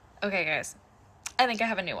Okay, guys. I think I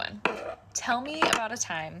have a new one. Tell me about a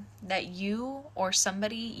time that you or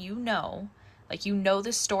somebody you know, like you know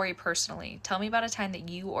this story personally. Tell me about a time that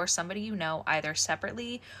you or somebody you know, either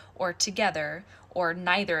separately or together or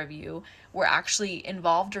neither of you, were actually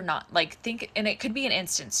involved or not. Like think, and it could be an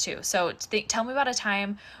instance too. So tell me about a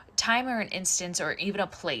time or an instance or even a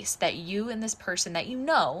place that you and this person that you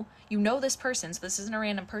know this person, so this isn't a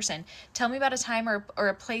random person. Tell me about a time or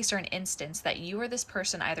a place or an instance that you or this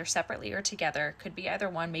person, either separately or together, could be either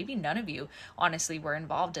one, maybe none of you honestly were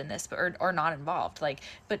involved in this, or not involved, like,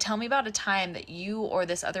 but tell me about a time that you or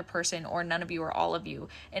this other person or none of you or all of you,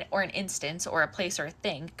 or an instance or a place or a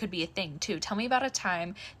thing, could be a thing too. Tell me about a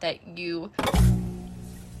time that you.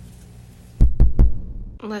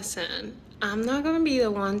 Listen, I'm not gonna be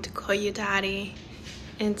the one to call you daddy.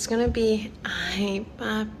 It's gonna be, hey,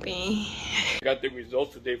 papi. I got the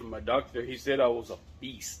results today from my doctor. He said I was a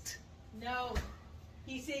beast. No,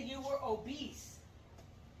 he said you were obese.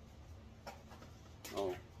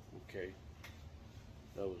 Oh, okay.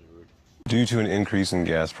 That was rude. Due to an increase in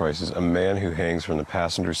gas prices, a man who hangs from the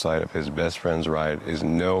passenger side of his best friend's ride is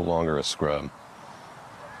no longer a scrub.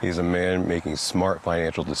 He's a man making smart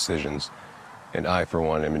financial decisions, and I, for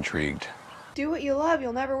one, am intrigued. Do what you love,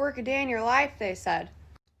 you'll never work a day in your life, they said.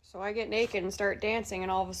 So I get naked and start dancing,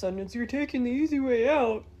 and all of a sudden it's, you're taking the easy way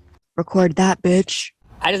out. Record that, bitch.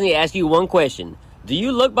 I just need to ask you one question. Do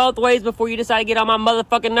you look both ways before you decide to get on my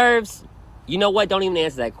motherfucking nerves? You know what? Don't even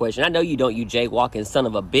answer that question. I know you don't, you jaywalking son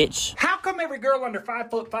of a bitch. How come every girl under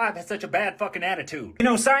 5'5" has such a bad fucking attitude? You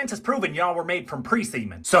know, science has proven y'all were made from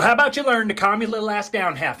pre-semen. So how about you learn to calm your little ass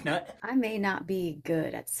down, half nut? I may not be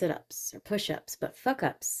good at sit-ups or push-ups, but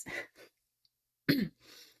fuck-ups.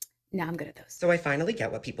 Now I'm good at those. So I finally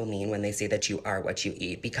get what people mean when they say that you are what you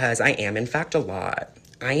eat, because I am, in fact, a lot.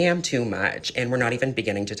 I am too much, and we're not even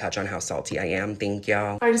beginning to touch on how salty I am, thank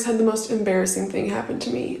y'all. I just had the most embarrassing thing happen to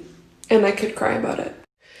me, and I could cry about it.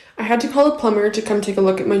 I had to call a plumber to come take a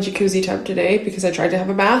look at my jacuzzi tub today because I tried to have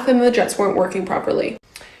a bath and the jets weren't working properly.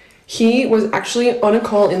 He was actually on a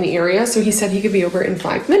call in the area, so he said he could be over in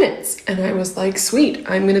 5 minutes. And I was like, sweet,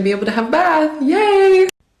 I'm gonna be able to have a bath, yay!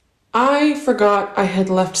 I forgot I had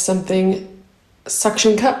left something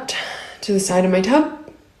suction cupped to the side of my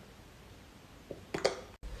tub.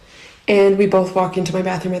 And we both walk into my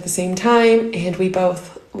bathroom at the same time, and we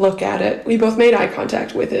both look at it. We both made eye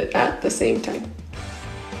contact with it at the same time.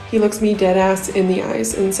 He looks me dead ass in the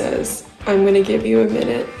eyes and says, I'm gonna give you a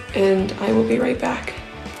minute and I will be right back.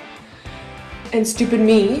 And stupid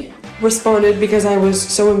me responded, because I was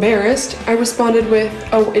so embarrassed, I responded with,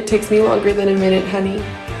 oh, it takes me longer than a minute, honey.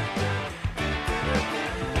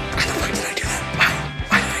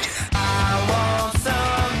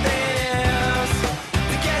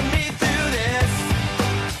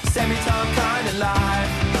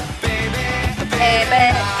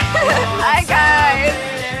 Hi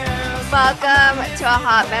guys! Welcome to a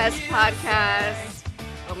Hot Mess podcast.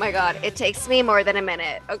 Oh my god, it takes me more than a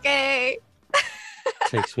minute, okay?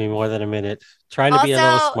 Takes me more than a minute. Trying to be a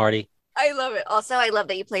little smarty. I love it. Also, I love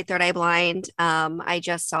that you played Third Eye Blind. I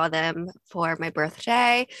just saw them for my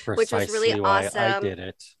birthday, which was really awesome. I did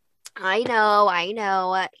it. I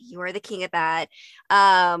know. You were the king of that.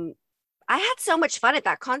 I had so much fun at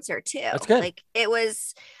that concert too. That's good. Like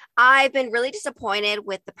I've been really disappointed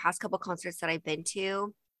with the past couple concerts that I've been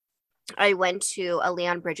to. I went to a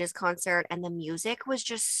Leon Bridges concert and the music was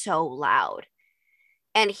just so loud.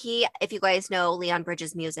 And if you guys know Leon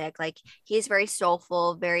Bridges music, like he's very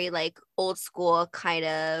soulful, very like old school kind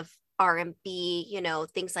of R&B,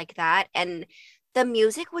 things like that. And the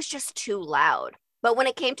music was just too loud. But when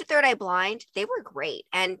it came to Third Eye Blind, they were great.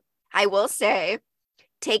 And I will say,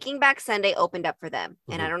 Taking Back Sunday opened up for them.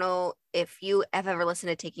 Mm-hmm. And I don't know if you have ever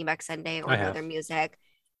listened to Taking Back Sunday or other music.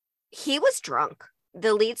 He was drunk.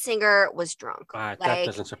 The lead singer was drunk. That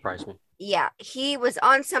doesn't surprise me. Yeah, he was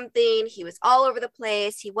on something. He was all over the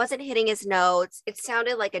place. He wasn't hitting his notes. It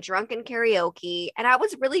sounded like a drunken karaoke. And I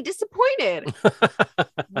was really disappointed.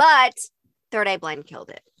 But Third Eye Blind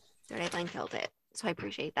killed it. So I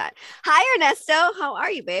appreciate that. Hi, Ernesto. How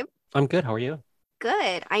are you, babe? I'm good. How are you?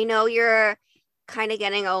 Good. I know you're kind of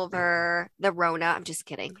getting over the Rona. I'm just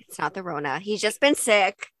kidding. It's not the Rona. He's just been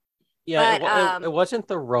sick. Yeah, but, it wasn't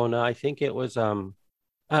the Rona. I think it was, I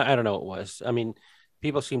don't know what it was. I mean,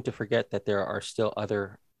 people seem to forget that there are still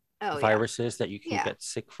other viruses that you can get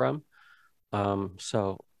sick from. But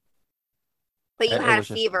you had a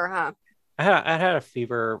fever, huh? I had a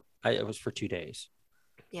fever. It was for 2 days.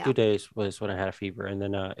 Yeah. 2 days was when I had a fever. And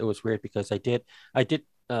then it was weird because I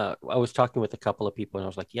was talking with a couple of people and I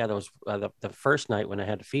was like, yeah, that was the first night when I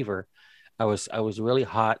had a fever. I was really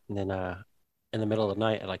hot. And then in the middle of the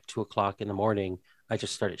night at like 2 o'clock in the morning, I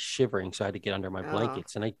just started shivering. So I had to get under my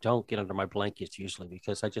blankets, and I don't get under my blankets usually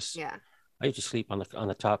because I just sleep on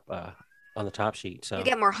the top sheet. So you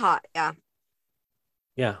get more hot. Yeah.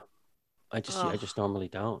 Yeah. I just normally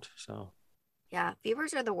don't. So yeah,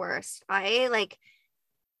 fevers are the worst. I like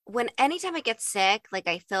anytime I get sick, like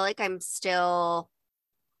I feel like I'm still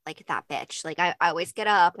like that bitch. Like I always get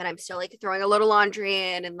up and I'm still like throwing a little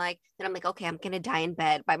laundry in, and like then I'm like, okay, I'm gonna die in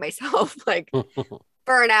bed by myself like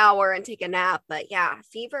for an hour and take a nap. But yeah,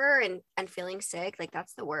 fever and feeling sick, like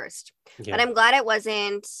that's the worst. Yeah. But I'm glad it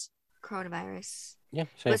wasn't coronavirus. Yeah,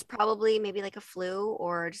 it was probably maybe like a flu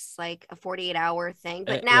or just like a 48-hour thing.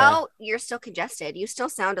 But yeah. now you're still congested. You still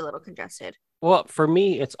sound a little congested. Well, for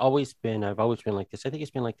me, I've always been like this. I think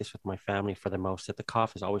it's been like this with my family for the most, that the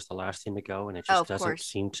cough is always the last thing to go, and it just doesn't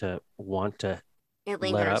seem to want to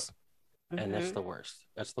let up. And that's the worst.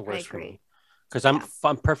 That's the worst for me. Because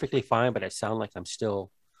I'm perfectly fine, but I sound like I'm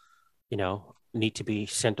still, need to be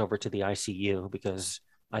sent over to the ICU because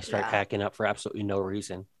I start hacking up for absolutely no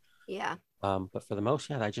reason. Yeah. But for the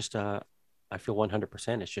most, I just I feel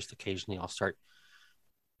 100%. It's just occasionally I'll start.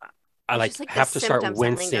 I like have to start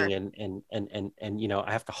wincing and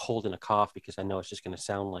I have to hold in a cough because I know it's just going to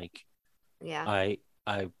sound like I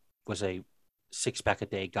was a 6-pack a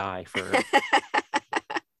day guy for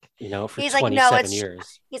for he's 27 like, no,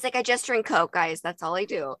 years. He's like, I just drink Coke, guys. That's all I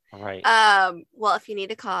do. All right. Well, if you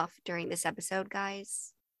need a cough during this episode,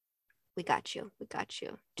 guys, we got you. We got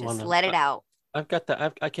you. Just let it out. I've got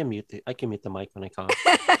I can mute the mic when I cough.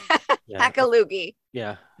 Pack a loogie.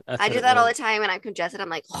 Yeah. I do that all the time when I'm congested. I'm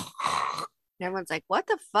like, and everyone's like, what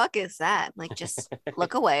the fuck is that? I'm like, just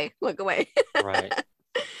look away. Look away. Right.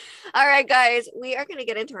 All right, guys, we are going to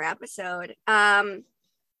get into our episode. I'm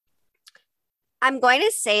going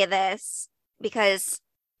to say this because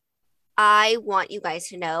I want you guys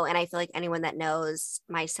to know, and I feel like anyone that knows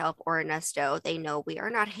myself or Ernesto, they know we are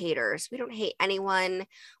not haters. We don't hate anyone.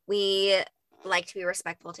 We like to be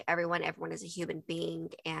respectful to everyone. Everyone is a human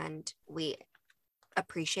being, and we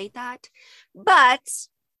appreciate that. But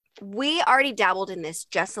we already dabbled in this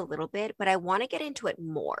just a little bit, but I want to get into it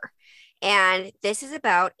more. And this is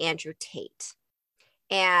about Andrew Tate.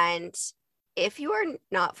 And if you are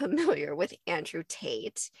not familiar with Andrew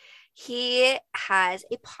Tate, he has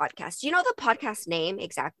a podcast. Do you know the podcast name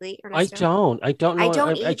exactly, Ernesto? I don't know. I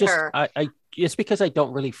don't either. It's because I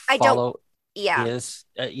don't really follow. Yeah. Is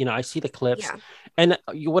I see the clips, and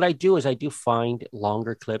what I do is I do find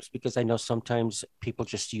longer clips because I know sometimes people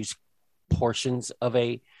just use portions of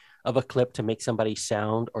a clip to make somebody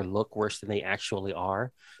sound or look worse than they actually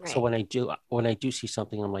are. Right. So when I do see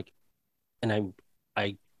something, I'm like, and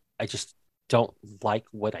I just don't like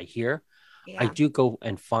what I hear. Yeah. I do go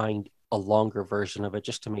and find a longer version of it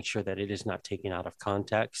just to make sure that it is not taken out of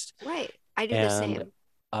context. Right. I do the same.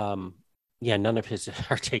 Yeah, none of his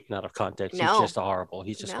are taken out of context. No. He's just horrible.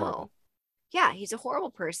 He's just horrible. Yeah, he's a horrible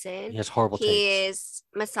person. He has horrible takes. He's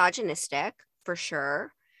misogynistic for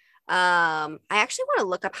sure. I actually want to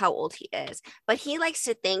look up how old he is, but he likes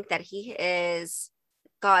to think that he is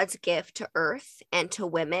God's gift to earth and to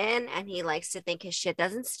women, and he likes to think his shit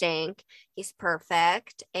doesn't stink. He's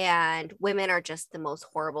perfect, and women are just the most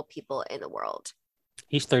horrible people in the world.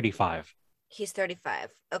 He's 35. He's 35.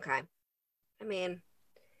 Okay. I mean,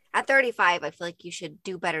 at 35, I feel like you should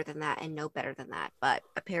do better than that and know better than that, but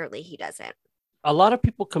apparently he doesn't. A lot of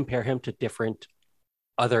people compare him to different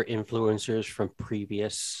other influencers from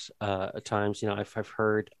previous times. I've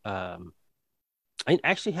heard I've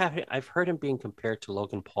heard him being compared to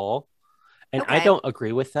Logan Paul, and I don't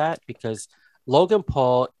agree with that because Logan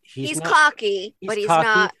Paul, he's cocky, but he's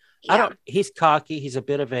not. Yeah. He's cocky. He's a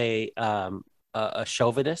bit of a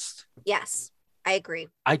chauvinist. Yes, I agree.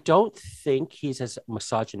 I don't think he's as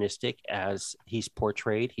misogynistic as he's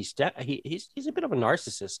portrayed. He's a bit of a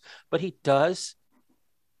narcissist, but he does.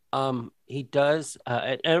 And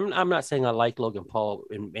I'm not saying I like Logan Paul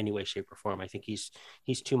in any way, shape, or form. I think he's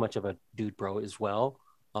too much of a dude bro as well.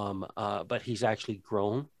 But he's actually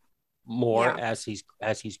grown more as he's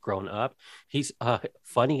grown up. He's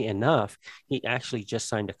funny enough, he actually just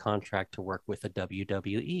signed a contract to work with the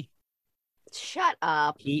WWE. Shut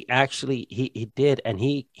up. He actually he did, and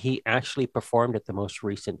he actually performed at the most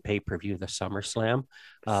recent pay-per-view, the SummerSlam,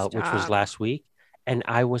 which was last week, and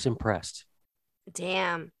I was impressed.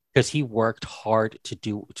 Damn. Because he worked hard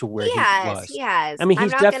to where he was. He has. I mean,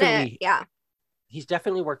 he's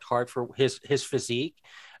definitely worked hard for his physique,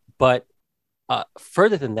 but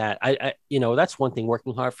further than that, I that's one thing,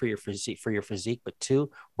 working hard for your physique, but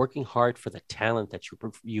two, working hard for the talent that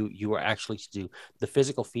you were actually to do, the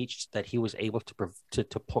physical feats that he was able to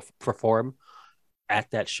perform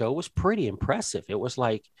at that show was pretty impressive. It was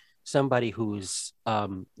like somebody who's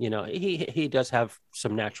he does have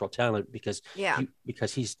some natural talent because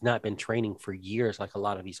he's not been training for years like a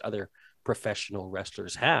lot of these other professional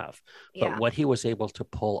wrestlers have. But what he was able to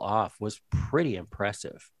pull off was pretty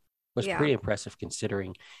impressive. Pretty impressive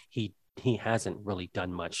considering he hasn't really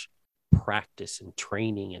done much practice and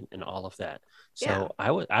training and all of that. So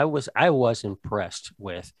I was impressed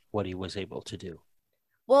with what he was able to do.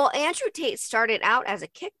 Well, Andrew Tate started out as a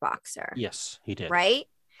kickboxer. Yes, he did. Right?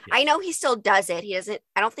 Yes. I know he still does it.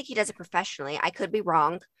 I don't think he does it professionally. I could be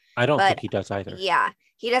wrong. I don't think he does either. Yeah.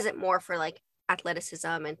 He does it more for like athleticism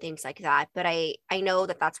and things like that. But I know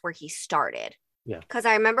that that's where he started. Yeah. Because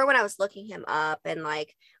I remember when I was looking him up and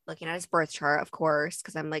like looking at his birth chart, of course,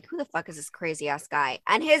 because I'm like, who the fuck is this crazy ass guy?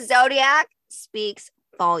 And his zodiac speaks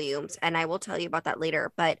volumes. And I will tell you about that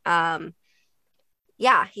later. But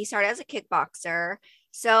yeah, he started as a kickboxer.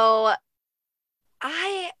 So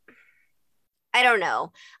I don't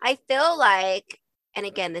know. I feel like, and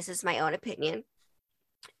again, this is my own opinion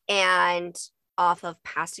and off of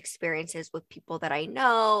past experiences with people that I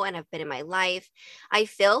know and have been in my life, I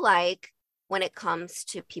feel like when it comes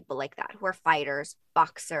to people like that who are fighters,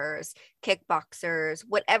 boxers, kickboxers,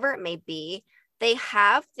 whatever it may be, they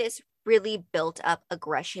have this really built up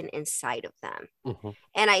aggression inside of them. Mm-hmm.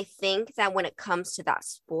 And I think that when it comes to that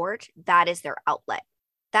sport, that is their outlet.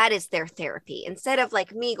 That is their therapy. Instead of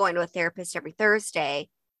like me going to a therapist every Thursday,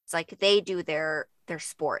 it's like they do their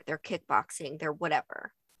sport, their kickboxing, their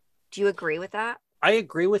whatever. Do you agree with that? I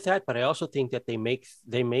agree with that, but I also think that they make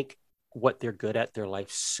what they're good at their life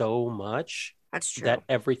so much that's true that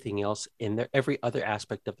everything else in every other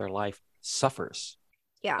aspect of their life suffers.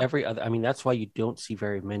 Yeah. I mean, that's why you don't see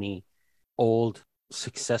very many old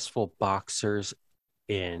successful boxers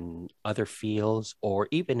in other fields or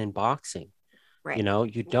even in boxing. Right. You know,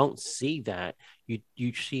 you don't see that.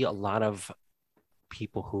 You see a lot of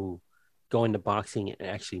people who go into boxing and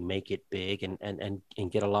actually make it big and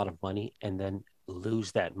get a lot of money and then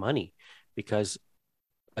lose that money because,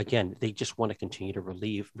 again, they just want to continue to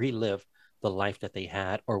relive the life that they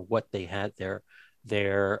had or what they had,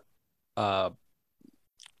 their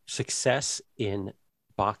success in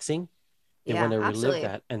boxing. They want to relive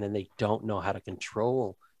that, and then they don't know how to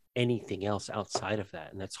control anything else outside of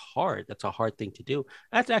that, and that's hard. That's a hard thing to do.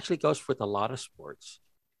 That actually goes with a lot of sports.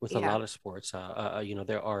 A lot of sports,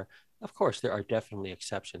 there are definitely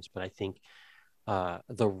exceptions, but I think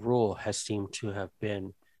the rule has seemed to have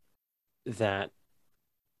been that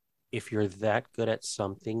if you're that good at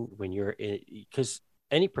something, because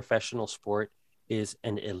any professional sport is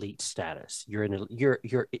an elite status. You're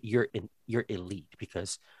elite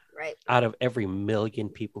because right. Out of every million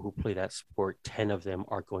people who play that sport, 10 of them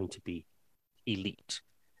are going to be elite.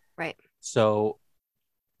 Right. So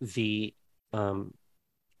the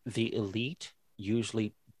elite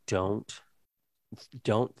usually don't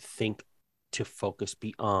think to focus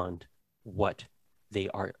beyond what they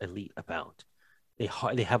are elite about. They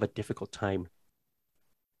have a difficult time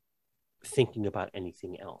thinking about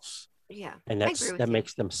anything else. Yeah. And that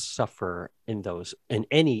makes them suffer in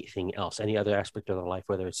anything else, any other aspect of their life,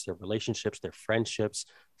 whether it's their relationships, their friendships,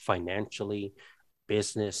 financially,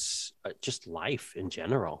 business, just life in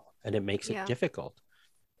general. And it makes it difficult.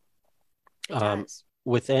 It does.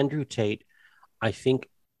 With Andrew Tate, I think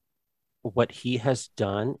what he has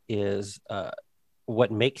done is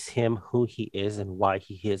what makes him who he is and why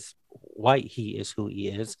he is who he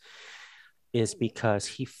is because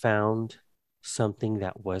he found something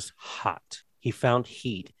that was hot. He found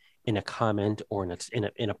heat in a comment or in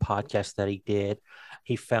a podcast that he did.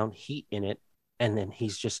 He found heat in it, and then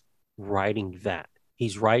he's just riding that.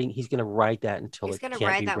 He's going to ride that until he's it can't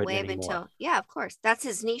ride be that ridden wave anymore. until of course. That's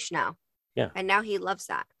his niche now. Yeah. And now he loves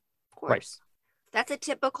that. Of course. Right. That's a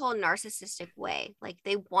typical narcissistic way. Like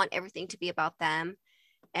they want everything to be about them,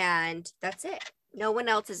 and that's it. No one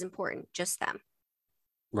else is important, just them.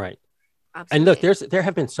 Right. Absolutely. And look, there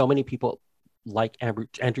have been so many people like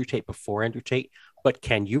Andrew Tate before Andrew Tate, but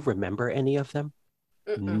can you remember any of them?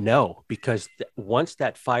 Mm-mm. No, because once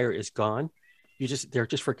that fire is gone, they're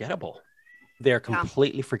just forgettable. They're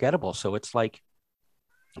completely forgettable. So it's like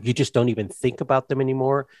you just don't even think about them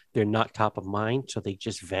anymore. They're not top of mind, so they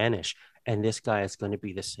just vanish. And this guy is going to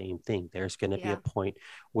be the same thing. There's going to be a point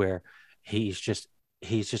where he's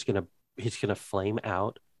going to flame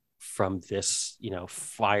out from this,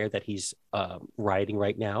 fire that he's riding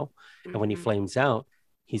right now. Mm-hmm. And when he flames out,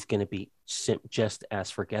 he's going to be just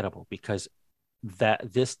as forgettable because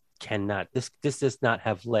this does not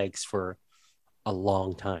have legs for a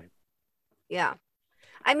long time. Yeah.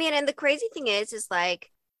 I mean, and the crazy thing is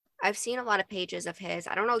like, I've seen a lot of pages of his.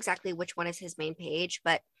 I don't know exactly which one is his main page,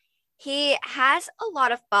 but he has a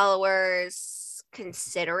lot of followers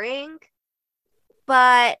considering,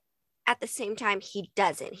 but at the same time, he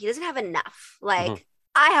doesn't. He doesn't have enough. Like,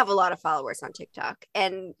 I have a lot of followers on TikTok,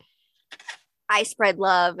 and I spread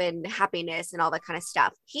love and happiness and all that kind of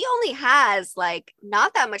stuff. He only has like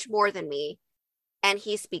not that much more than me, and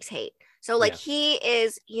he speaks hate. So like he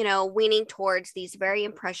is, weaning towards these very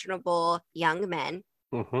impressionable young men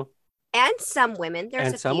and some women.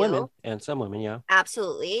 There's some women, yeah,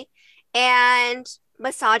 absolutely, and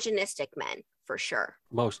misogynistic men for sure.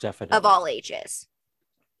 Most definitely, of all ages.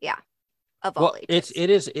 Yeah, of all ages.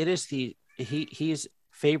 He's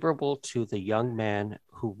favorable to the young man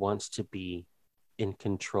who wants to be in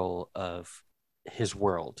control of his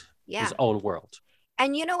world, his own world.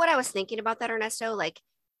 And you know what I was thinking about that, Ernesto? Like,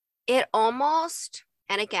 it almost,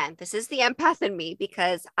 and again, this is the empath in me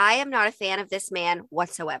because I am not a fan of this man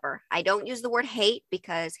whatsoever. I don't use the word hate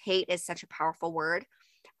because hate is such a powerful word.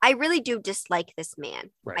 I really do dislike this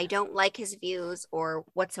man. Right. I don't like his views or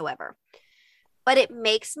whatsoever. But it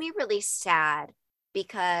makes me really sad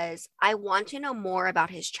because I want to know more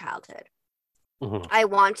about his childhood. I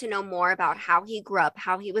want to know more about how he grew up,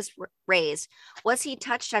 how he was raised. Was he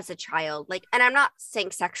touched as a child? Like, and I'm not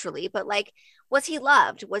saying sexually, but like, was he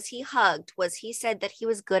loved? Was he hugged? Was he said that he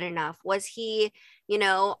was good enough? Was he,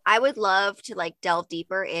 I would love to like delve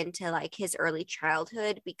deeper into like his early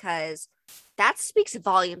childhood because that speaks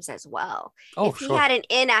volumes as well. If he had an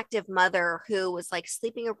inactive mother who was like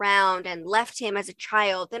sleeping around and left him as a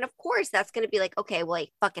child, then of course that's going to be like, okay, well, I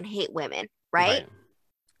fucking hate women, right?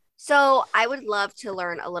 So I would love to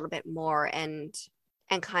learn a little bit more and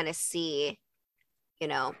kind of see,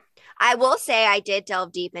 I will say I did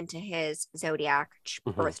delve deep into his zodiac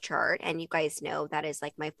birth chart, and you guys know that is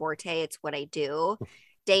like my forte. It's what I do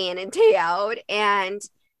day in and day out. And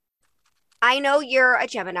I know you're a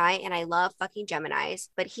Gemini, and I love fucking Geminis,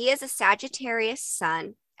 but he is a Sagittarius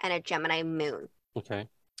sun and a Gemini moon. Okay.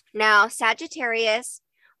 Now, Sagittarius,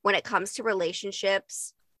 when it comes to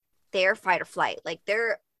relationships, they're fight or flight. Like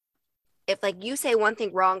if like you say one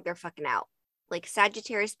thing wrong, they're fucking out. Like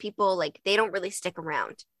Sagittarius people, like they don't really stick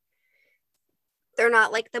around. They're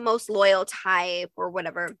not like the most loyal type or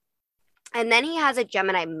whatever. And then he has a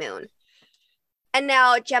Gemini moon. And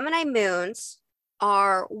now Gemini moons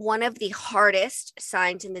are one of the hardest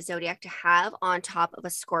signs in the zodiac to have on top of a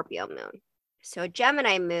Scorpio moon. So a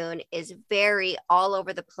Gemini moon is very all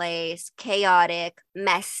over the place, chaotic,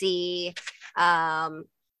 messy,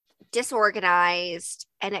 disorganized,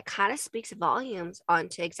 and it kind of speaks volumes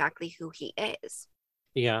onto exactly who he is.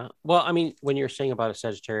 Yeah. Well, I mean, when you're saying about a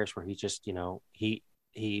Sagittarius where he just, he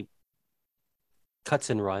cuts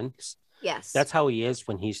and runs. Yes. That's how he is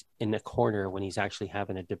when he's in the corner, when he's actually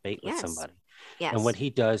having a debate with somebody. Yes. And what he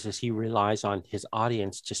does is he relies on his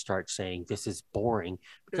audience to start saying this is boring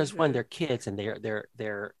because when they're kids and their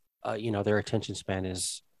attention span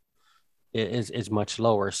is much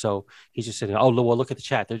lower. So he's just saying, oh, well, look at the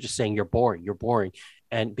chat. They're just saying you're boring.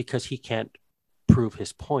 And because he can't prove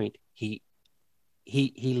his point, he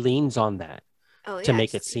leans on that to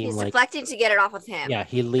make it seem he's like deflecting to get it off of him. Yeah,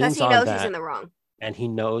 he leans on that. Because he knows he's in the wrong. And he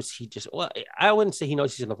knows I wouldn't say he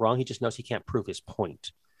knows he's in the wrong. He just knows he can't prove his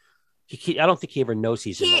point. I don't think he ever knows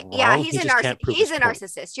he's in the wrong. Yeah, he's a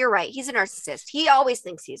narcissist. You're right. He's a narcissist. He always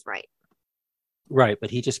thinks he's right. Right,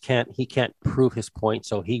 but he can't prove his point,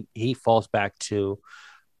 so he falls back to,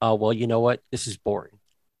 well, you know what? This is boring.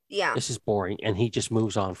 Yeah. This is boring, and he just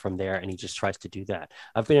moves on from there, and he just tries to do that.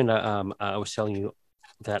 I've been in I was telling you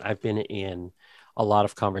that I've been in a lot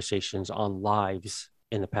of conversations on lives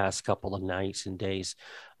in the past couple of nights and days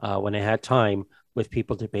when I had time with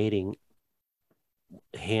people debating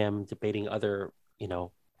him, debating other,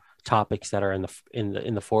 topics that are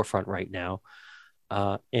in the forefront right now.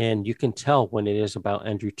 And you can tell when it is about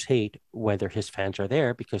Andrew Tate, whether his fans are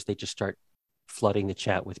there because they just start flooding the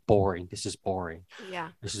chat with boring. This is boring. Yeah.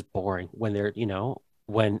 This is boring. When they're,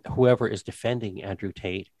 when whoever is defending Andrew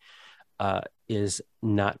Tate is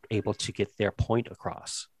not able to get their point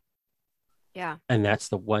across. Yeah. And that's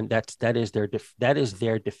the one that is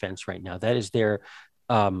their defense right now. That is their,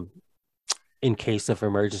 in case of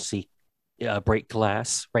emergency, break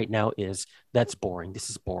glass right now is that's boring. This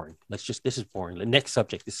is boring. This is boring. The next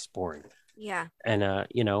subject, this is boring. Yeah. And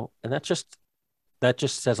and that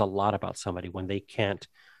just says a lot about somebody when they can't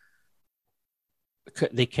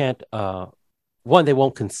one, they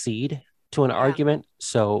won't concede to an argument.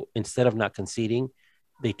 So instead of not conceding,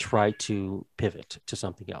 they try to pivot to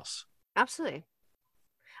something else. Absolutely.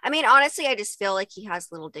 I mean, honestly, I just feel like he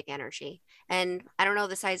has little dick energy. And I don't know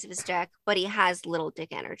the size of his dick, but he has little dick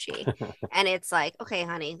energy. And it's like, okay,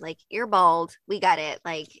 honey, like you're bald. We got it.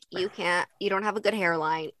 Like you don't have a good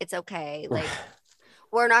hairline. It's okay. Like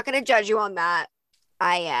we're not going to judge you on that.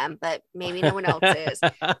 I am, but maybe no one else is.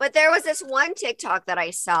 But there was this one TikTok that I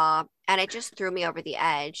saw and it just threw me over the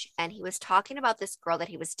edge. And he was talking about this girl that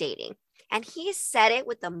he was dating. And he said it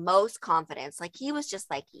with the most confidence. Like he was just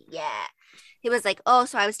like, yeah. He was like, oh,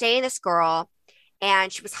 so I was dating this girl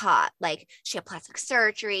and she was hot. Like she had plastic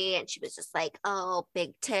surgery and she was just like, oh,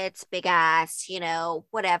 big tits, big ass, you know,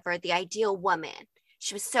 whatever, the ideal woman.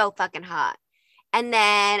 She was so fucking hot. And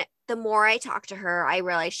then the more I talked to her, I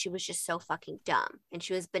realized she was just so fucking dumb and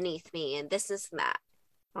she was beneath me and this and that.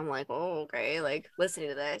 I'm like, oh, okay, like listening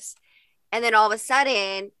to this. And then all of a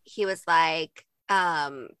sudden he was like,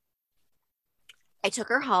 I took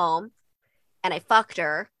her home and I fucked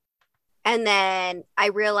her. And then I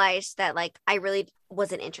realized that like I really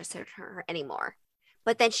wasn't interested in her anymore.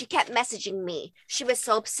 But then she kept messaging me. She was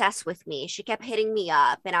so obsessed with me. She kept hitting me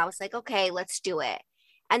up. And I was like, okay, let's do it.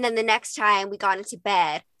 And then the next time we got into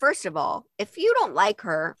bed, first of all, if you don't like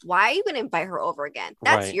her, why are you going to invite her over again?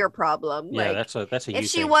 That's Right. your problem. Yeah, like, that's a if you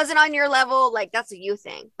she thing. wasn't on your level, like that's a you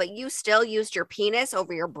thing. But you still used your penis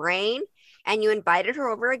over your brain and you invited her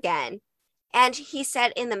over again. And he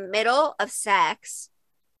said in the middle of sex,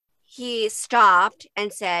 he stopped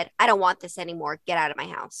and said, I don't want this anymore. Get out of my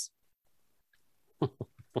house.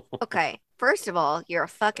 Okay. First of all, you're a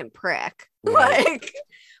fucking prick. Right. Like,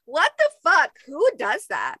 what the fuck? Who does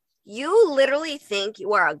that? You literally think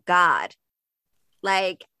you are a god.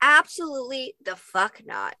 Like, absolutely the fuck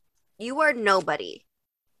not. You are nobody.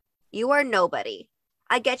 You are nobody.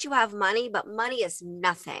 I get you have money, but money is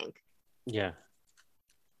nothing. Yeah.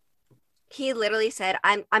 He literally said,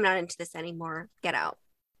 I'm not into this anymore. Get out.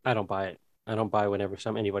 I don't buy it. I don't buy whenever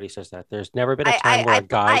anybody says that. There's never been a time where a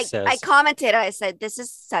guy says, I commented, I said, this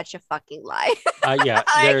is such a fucking lie. yeah,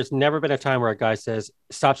 there's never been a time where a guy says,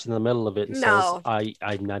 stops in the middle of it and says,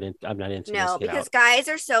 I'm not into No, this. because guys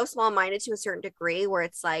are so small-minded to a certain degree where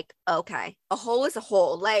it's like, okay, a hole is a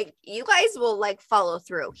hole. Like, you guys will like follow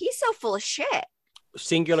through. He's so full of shit.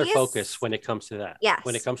 Singular focus when it comes to that. Yes.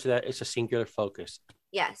 When it comes to that, it's a singular focus.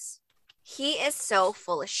 Yes. He is so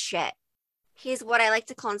full of shit. He's what I like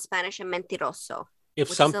to call in Spanish a mentiroso. If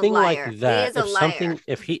something like that,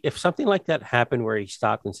 if something like that happened where he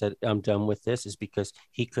stopped and said, I'm done with this, is because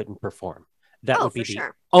he couldn't perform. That would be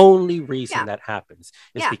the only reason that happens,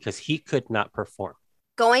 is because he could not perform.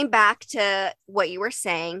 Going back to what you were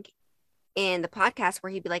saying in the podcast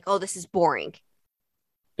where he'd be like, oh, this is boring.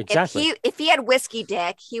 Exactly. If he had whiskey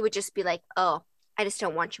dick, he would just be like, oh, I just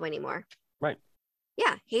don't want you anymore. Right.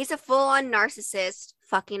 Yeah, he's a full-on narcissist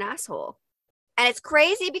fucking asshole. And it's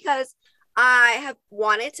crazy because I have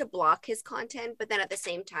wanted to block his content, but then at the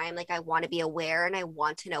same time, like I want to be aware and I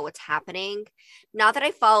want to know what's happening. Not that I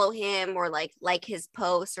follow him or like his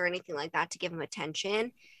posts or anything like that to give him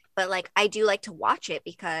attention, but like I do like to watch it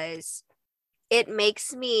because it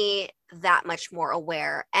makes me that much more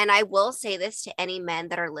aware. And I will say this to any men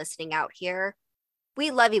that are listening out here. We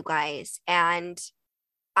love you guys. And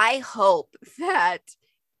I hope that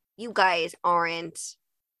you guys aren't,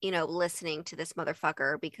 listening to this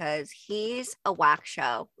motherfucker because he's a whack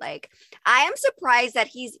show. Like, I am surprised that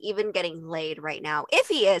he's even getting laid right now. If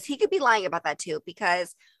he is, he could be lying about that too,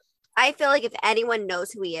 because I feel like if anyone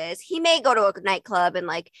knows who he is, he may go to a nightclub and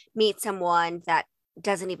like meet someone that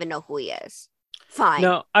doesn't even know who he is. Fine.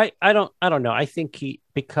 No, I don't know. I think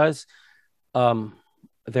because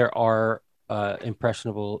there are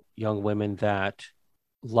impressionable young women that,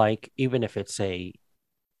 like, even if it's a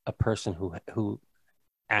person who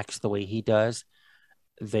acts the way he does,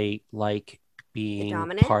 they like being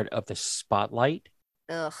part of the spotlight.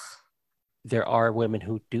 Ugh. There are women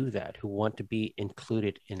who do that, who want to be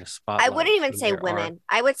included in the spotlight. I wouldn't even say women.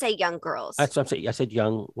 I would say young girls. That's what I'm saying. I said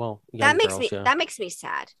young girls. That makes me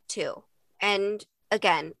sad too. And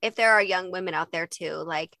again, if there are young women out there too,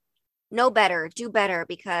 like, know better, do better,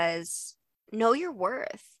 because know your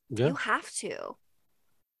worth. Yeah. You have to.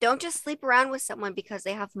 Don't just sleep around with someone because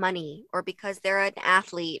they have money or because they're an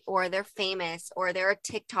athlete or they're famous or they're a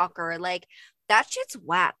TikToker. Like, that shit's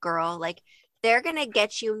whack, girl. Like, they're going to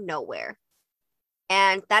get you nowhere.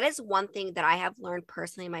 And that is one thing that I have learned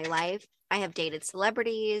personally in my life. I have dated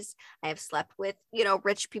celebrities. I have slept with,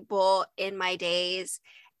 rich people in my days.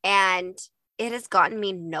 And it has gotten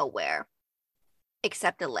me nowhere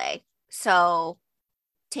except LA. So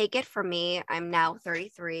take it from me. I'm now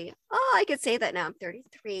 33. Oh, I could say that now. I'm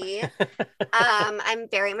 33. I'm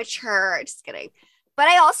very mature. Just kidding. But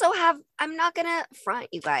I also have, I'm not gonna front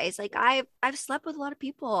you guys. Like I've slept with a lot of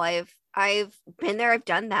people. I've been there, I've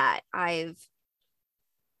done that. I've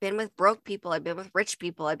been with broke people, I've been with rich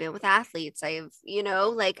people, I've been with athletes.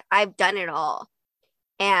 Like I've done it all.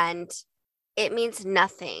 And it means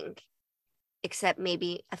nothing except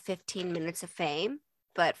maybe a 15 minutes of fame.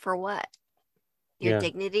 But for what? Your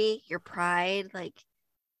dignity, your pride, like,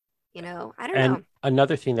 I don't know. And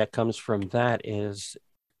another thing that comes from that is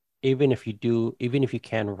even if you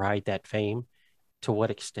can ride that fame, to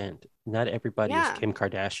what extent? Not everybody is Kim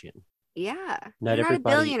Kardashian. Yeah. Not You're everybody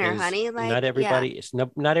not a billionaire, is, honey. Like, not everybody is,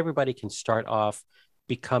 not everybody can start off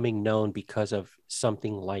becoming known because of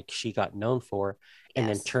something like she got known for and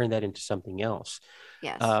then turn that into something else.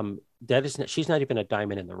 Yes. That is not, she's not even a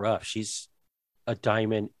diamond in the rough. She's a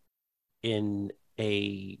diamond in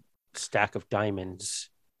a stack of diamonds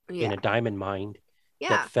in a diamond mine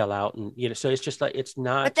that fell out. And, so it's just like, it's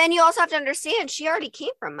not. But then you also have to understand she already came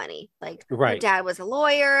from money. Like her dad was a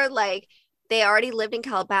lawyer. Like they already lived in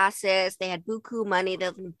Calabasas. They had buku money. They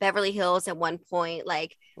lived in Beverly Hills at one point.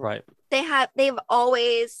 Like, they've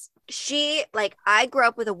always, I grew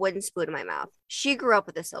up with a wooden spoon in my mouth. She grew up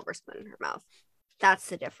with a silver spoon in her mouth. That's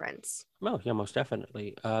the difference. Oh, yeah, most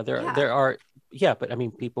definitely. There are, but I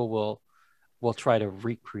mean, people will try to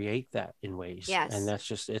recreate that in ways. Yes. And that's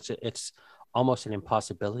just, it's almost an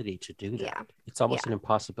impossibility to do that. Yeah. It's almost an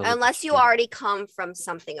impossibility. Unless you already come from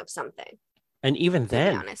something of something. And even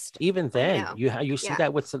then, you see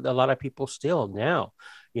that with a lot of people still now,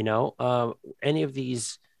 any of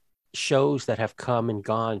these shows that have come and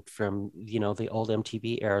gone from, the old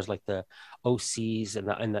MTV eras, like the OCs and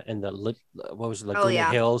the what was it,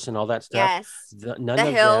 Laguna Hills and all that stuff. Yes. None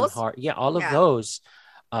of Hills. them are, all of those,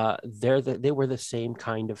 they were the same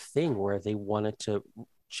kind of thing where they wanted to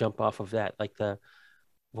jump off of that. Like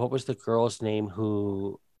what was the girl's name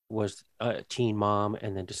who was a teen mom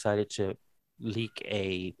and then decided to leak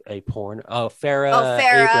a porn?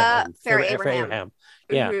 Farrah Abraham.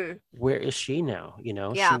 Yeah. Mm-hmm. Where is she now? She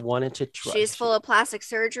wanted to try. She's full of plastic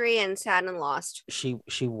surgery and sad and lost. She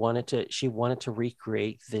wanted to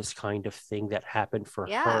recreate this kind of thing that happened for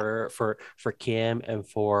her, for Kim, and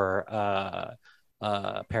for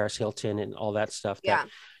Paris Hilton and all that stuff. That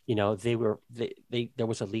there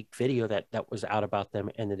was a leaked video that was out about them,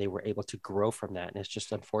 and then they were able to grow from that. And it's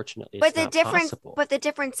just unfortunately, but the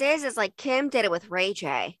difference is like Kim did it with Ray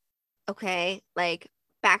J. Okay, like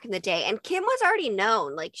back in the day, and Kim was already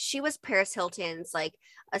known. Like she was Paris Hilton's like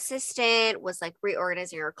assistant, was like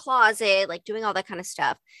reorganizing her closet, like doing all that kind of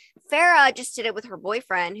stuff. Farrah just did it with her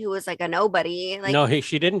boyfriend, who was like a nobody. Like no,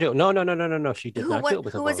 she didn't do it. No, she did not do it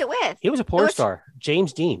with her. Who was it with? He was a porn star,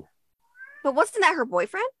 James Dean. But wasn't that her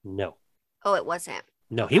boyfriend? No. Oh, it wasn't.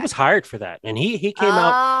 No, he was hired for that, and he came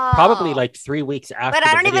out probably like 3 weeks after. But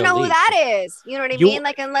I don't even know who that is. You know what I mean?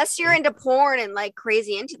 Like, unless you're into porn and like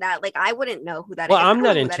crazy into that, like I wouldn't know who that is. Well, I'm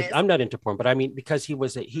not into porn, but I mean, because he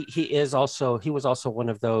was also one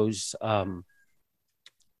of those.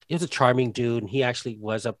 He was a charming dude, and he actually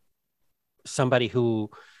was somebody who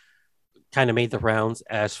kind of made the rounds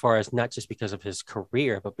as far as not just because of his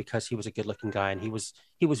career, but because he was a good looking guy and he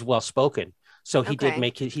was well spoken. So he did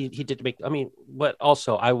make I mean, but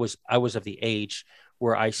also I was of the age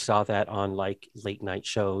where I saw that on like late night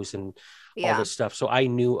shows and all this stuff. So I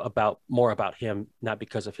knew more about him, not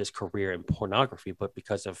because of his career in pornography, but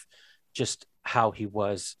because of just how he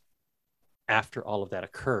was after all of that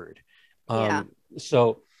occurred.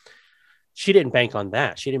 So she didn't bank on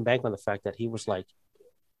that. She didn't bank on the fact that he was like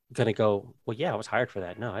gonna go, well, yeah, I was hired for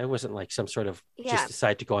that. No, I wasn't like some sort of just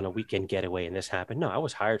decide to go on a weekend getaway and this happened. No, I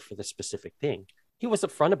was hired for this specific thing. He was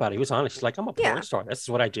upfront about it. He was honest. He's like, I'm a porn star. This is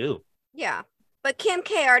what I do. Yeah. But Kim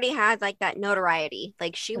K already had like that notoriety.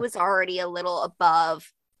 Like she was already a little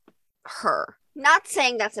above her. Not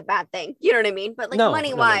saying that's a bad thing. You know what I mean? But like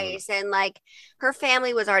money wise and like her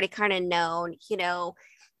family was already kind of known,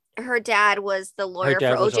 her dad was the lawyer for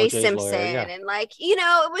OJ Simpson. And like,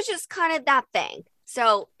 it was just kind of that thing.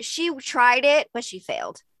 So she tried it, but she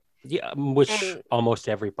failed. Yeah, which almost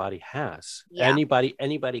everybody has. Yeah.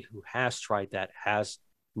 Anybody who has tried that has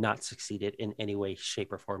not succeeded in any way,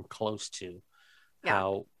 shape, or form close to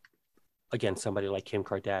how, again, somebody like Kim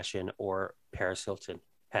Kardashian or Paris Hilton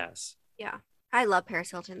has. Yeah. I love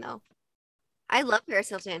Paris Hilton, though. I love Paris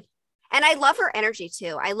Hilton. And I love her energy,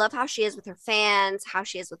 too. I love how she is with her fans, how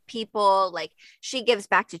she is with people. Like, she gives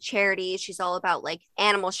back to charities. She's all about, like,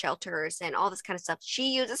 animal shelters and all this kind of stuff.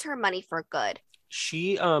 She uses her money for good.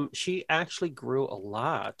 She actually grew a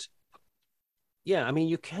lot. Yeah, I mean,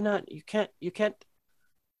 you can't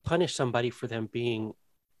punish somebody for them being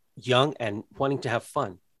young and wanting to have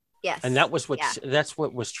fun. Yes. And that's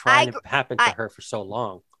what was trying to happen to her for so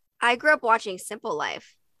long. I grew up watching Simple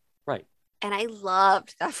Life. Right. And I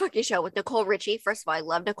loved that fucking show with Nicole Richie. First of all, I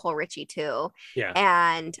love Nicole Richie too. Yeah.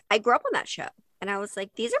 And I grew up on that show. And I was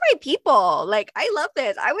like, these are my people. Like, I love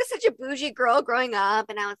this. I was such a bougie girl growing up.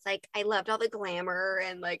 And I was like, I loved all the glamour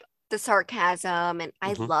and like the sarcasm. And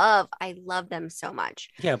I love them so much.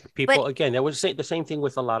 Yeah. But people, again, that was the same thing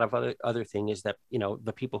with a lot of other thing is that, you know,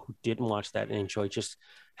 the people who didn't watch that and enjoy just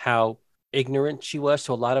how ignorant she was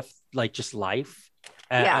to a lot of like just life.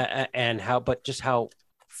 And how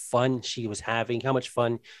fun she was having, how much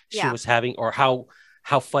fun she was having, or how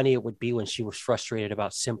funny it would be when she was frustrated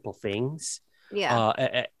about simple things.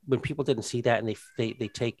 When people didn't see that and they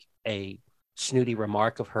take a snooty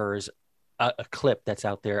remark of hers, a clip that's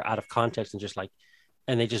out there out of context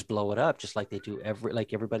and they just blow it up just like they do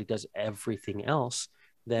everybody does everything else,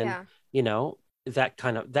 then you know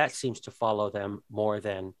that seems to follow them more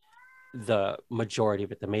than the majority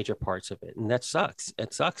of it, the major parts of it. And that sucks.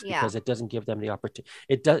 It sucks because it doesn't give them the opportunity.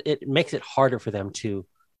 It makes it harder for them to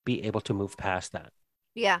be able to move past that.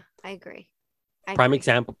 Yeah, I agree. Prime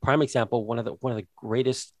example, one of the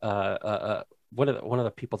greatest one of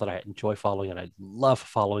the people that I enjoy following, and I love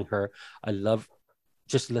following her. I love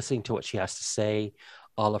just listening to what she has to say,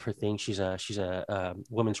 all of her things. She's a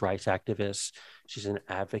women's rights activist. She's an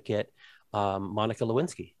advocate. Monica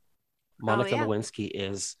Lewinsky. Lewinsky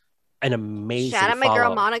is an amazing shout out my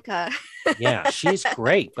girl Monica. Yeah, she's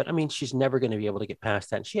great, but I mean, she's never going to be able to get past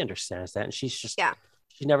that, and she understands that, and she's just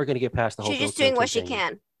she's never going to get past the whole. She's just doing what she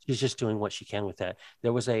can. She's just doing what she can with that.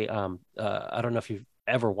 There was a I don't know if you've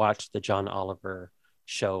ever watched the John Oliver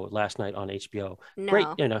show last night on HBO. No. Great,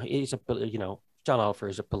 you know, he's John Oliver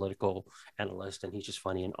is a political analyst, and he's just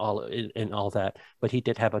funny and all that. But he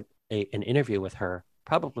did have an interview with her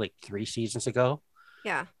probably 3 seasons ago.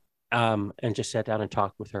 Yeah. And just sat down and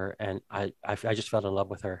talked with her, and I just fell in love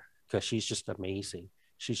with her because she's just amazing.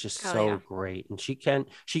 She's just great, and she can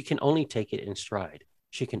only take it in stride.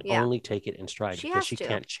 She can only take it in stride because she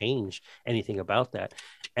can't change anything about that.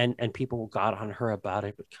 And people got on her about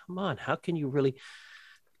it, but come on, how can you really?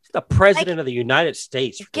 The president of the United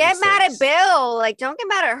States. Get mad at Bill. Like, don't get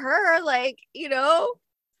mad at her. Like, you know,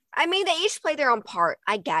 I mean, they each play their own part.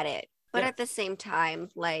 I get it, but at the same time,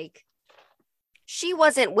 like, she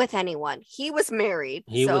wasn't with anyone. He was married.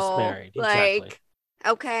 He was married. Exactly. Like,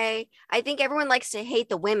 okay. I think everyone likes to hate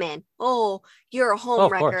the women. Oh, you're a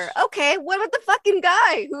homewrecker. Okay. What about the fucking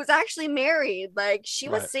guy who's actually married? Like, she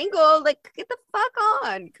was single. Like, get the fuck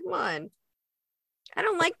on. Come on. I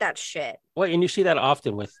don't like that shit. Well, and you see that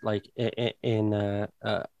often with like in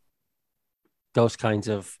those kinds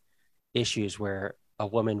of issues where a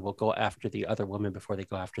woman will go after the other woman before they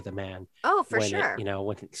go after the man. Oh, for sure.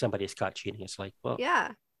 When somebody is caught cheating, it's like, well,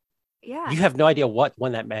 yeah. You have no idea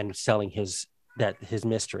when that man is selling his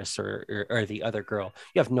mistress or the other girl.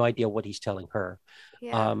 You have no idea what he's telling her.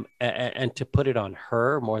 Yeah. And to put it on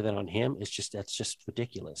her more than on him that's just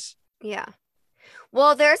ridiculous. Yeah.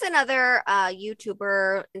 Well, there's another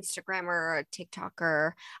YouTuber, Instagrammer,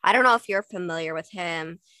 TikToker. I don't know if you're familiar with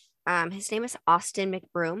him. His name is Austin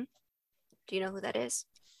McBroom. Do you know who that is?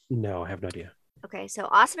 No, I have no idea. Okay, so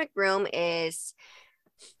Austin McBroom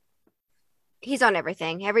he's on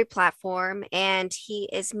everything, every platform, and he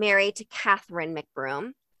is married to Catherine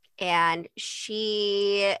McBroom, and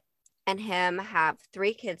she and him have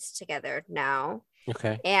 3 kids together now.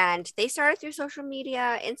 Okay. And they started through social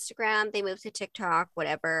media, Instagram, they moved to TikTok,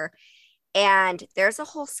 whatever. And there's a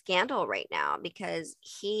whole scandal right now because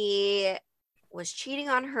he was cheating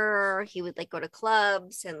on her. He would like go to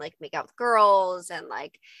clubs and like make out with girls and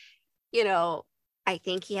like, you know, I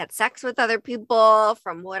think he had sex with other people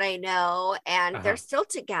from what I know, and they're still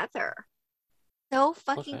together. So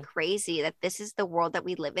fucking crazy that this is the world that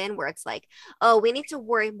we live in, where it's like, oh, we need to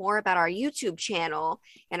worry more about our YouTube channel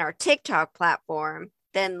and our TikTok platform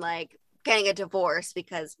than like getting a divorce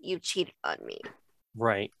because you cheated on me.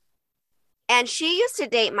 Right. And she used to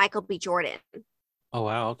date Michael B. Jordan. Oh,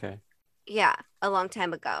 wow. Okay. Yeah. A long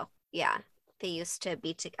time ago. Yeah. They used to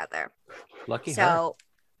be together. Lucky her. So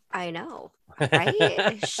I know.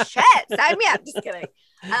 Right? Shit. Sign me up. Just kidding.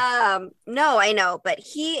 No, I know. But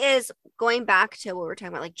he is going back to what we're talking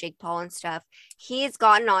about, like Jake Paul and stuff. He's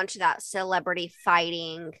gotten onto that celebrity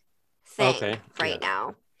fighting thing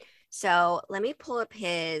now. So let me pull up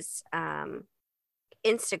his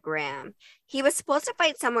Instagram. He was supposed to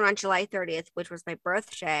fight someone on July 30th, which was my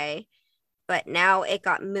birthday, but now it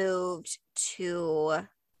got moved to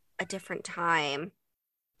a different time.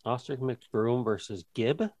 Austin McBroom versus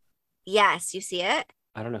Gibb? Yes, you see it?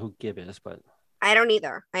 I don't know who Gibb is, but I don't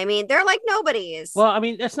either. I mean, they're like nobodies. Well, I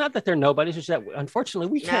mean, it's not that they're nobodies. It's that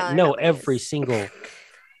unfortunately we can't know every single.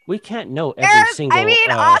 We can't know every single. I mean,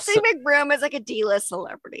 Austin McBroom is like a D-list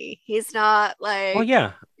celebrity. He's not like. Well,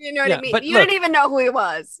 yeah. You know what I mean? But you didn't even know who he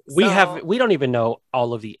was. We don't even know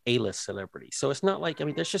all of the A-list celebrities. So it's not like, I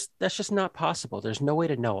mean, that's just not possible. There's no way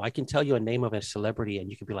to know. I can tell you a name of a celebrity and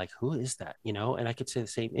you can be like, who is that? You know, and I could say the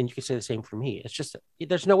same, and you could say the same for me. It's just,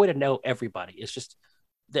 there's no way to know everybody. It's just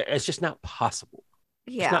not possible.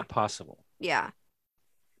 Yeah. It's not possible. Yeah.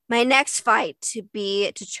 My next fight to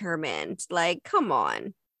be determined. Like, come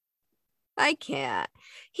on. I can't.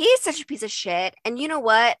 He is such a piece of shit. And you know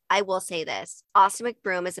what? I will say this. Austin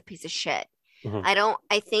McBroom is a piece of shit. Mm-hmm.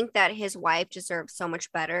 I think that his wife deserves so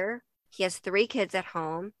much better. He has 3 kids at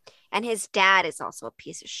home. And his dad is also a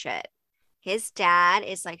piece of shit. His dad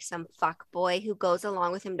is like some fuck boy who goes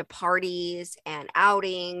along with him to parties and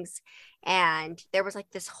outings. And there was like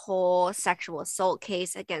this whole sexual assault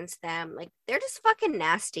case against them. Like, they're just fucking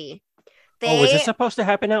nasty. Was this supposed to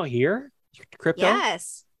happen out here? Crypto?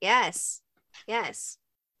 Yes.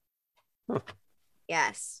 Huh.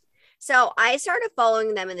 Yes. So I started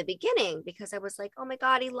following them in the beginning because I was like, oh my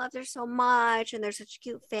God, he loves her so much. And they're such a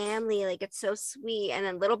cute family. Like, it's so sweet. And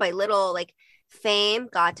then little by little, like, fame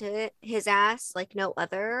got to his ass like no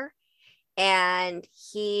other. And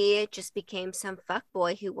he just became some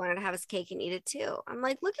fuckboy who wanted to have his cake and eat it too. I'm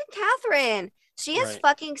like, look at Catherine. She is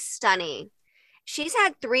fucking stunning. She's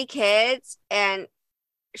had 3 kids and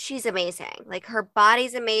she's amazing. Like, her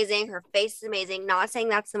body's amazing. Her face is amazing. Not saying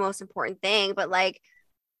that's the most important thing, but like,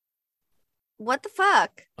 what the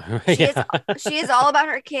fuck? She is all about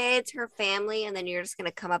her kids, her family, and then you're just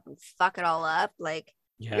gonna come up and fuck it all up. Like,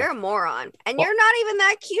 you're a moron. And you're not even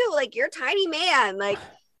that cute. Like, you're a tiny man. Like,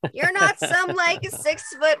 you're not some like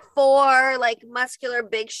 6'4", like muscular,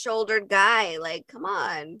 big shouldered guy. Like, come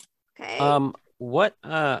on. Okay.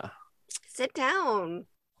 Sit down.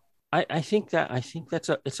 I think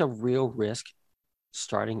it's a real risk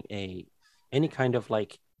starting any kind of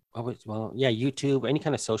like YouTube, any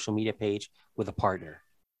kind of social media page with a partner.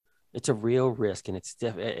 It's a real risk, and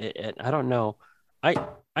I don't know.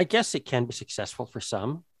 I guess it can be successful for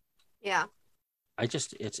some. Yeah. It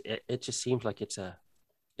just seems like it's a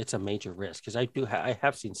major risk because I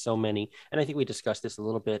have seen so many, and I think we discussed this a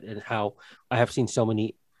little bit, and how I have seen so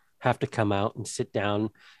many have to come out and sit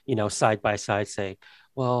down, side by side, say,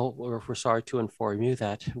 well, we're sorry to inform you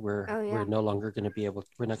that we're no longer going to be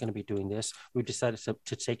we're not going to be doing this. We decided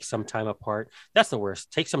to take some time apart. That's the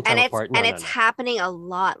worst. Take some time apart. It's happening a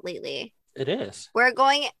lot lately. It is.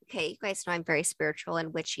 Okay, you guys know I'm very spiritual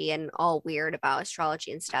and witchy and all weird about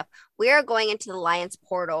astrology and stuff. We are going into the Lion's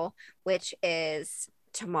Portal, which is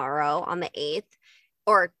tomorrow on the 8th,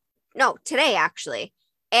 or no, today actually.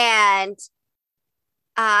 And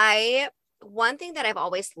one thing that I've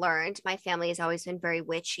always learned, my family has always been very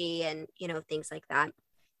witchy and, things like that.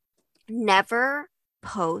 Never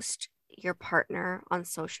post your partner on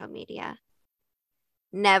social media.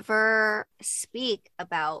 Never speak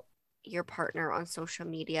about your partner on social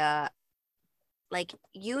media. Like,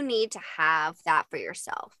 you need to have that for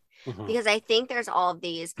yourself. Mm-hmm. Because I think there's all of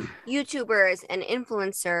these YouTubers and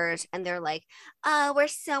influencers, and they're like, oh, we're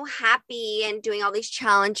so happy and doing all these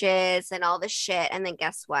challenges and all this shit. And then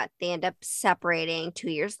guess what? They end up separating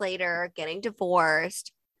 2 years later, getting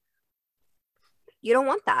divorced. You don't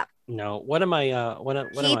want that. No. One of my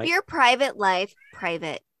keep your private life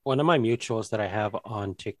private. One of my mutuals that I have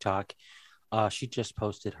on TikTok, she just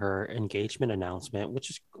posted her engagement announcement,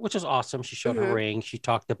 which is awesome. She showed her ring. She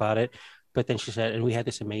talked about it. But then she said, and we had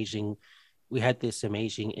this amazing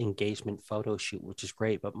engagement photo shoot, which is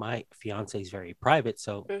great. But my fiance is very private.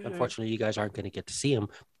 So unfortunately, you guys aren't going to get to see him.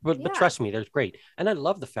 But trust me, they're great. And I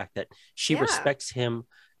love the fact that she respects him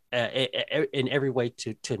in every way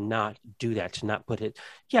to not do that, to not put it.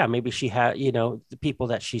 Yeah, maybe she had, the people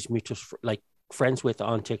that she's mutual, like friends with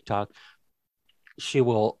on TikTok, she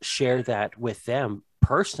will share that with them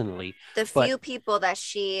personally. The few people that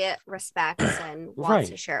she respects and wants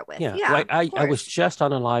to share it with. Yeah, I was just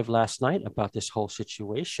on a live last night about this whole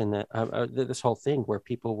situation, that this whole thing where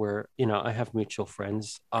people were, I have mutual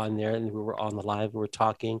friends on there, and we were on the live, we were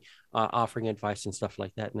talking, offering advice and stuff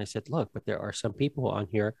like that. And I said, look, but there are some people on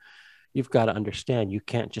here, you've got to understand, you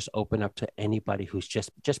can't just open up to anybody who's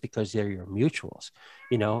just because they're your mutuals.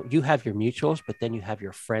 You have your mutuals, but then you have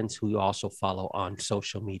your friends who you also follow on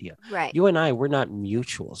social media. Right. You and I, we're not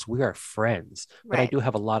mutuals. We are friends. But I do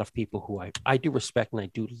have a lot of people who I do respect, and I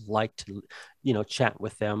do like to, chat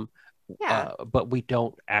with them. Yeah. But we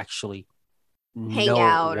don't actually hang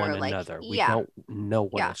out one or another. We don't know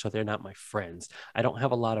one another. So they're not my friends. I don't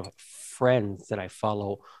have a lot of friends that I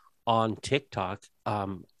follow on TikTok,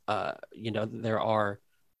 there are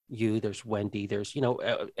there's Wendy, there's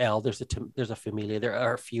Elle, there's a Familia, there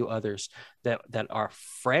are a few others that are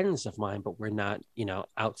friends of mine, but we're not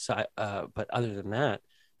outside. But other than that,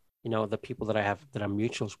 the people that I'm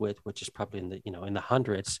mutuals with, which is probably in the in the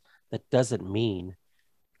hundreds, that doesn't mean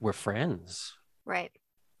we're friends. Right.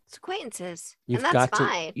 It's acquaintances. You've and that's got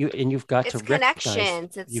fine. you've got it's to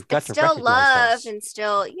connections. it's still love and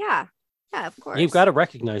still, yeah, of course. You've got to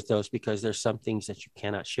recognize those, because there's some things that you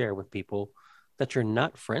cannot share with people that you're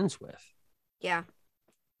not friends with. Yeah.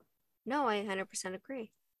 No, I 100%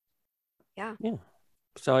 agree. Yeah. Yeah.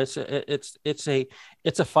 So it's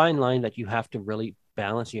a fine line that you have to really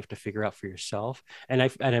balance. You have to figure out for yourself. And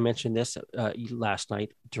I mentioned this last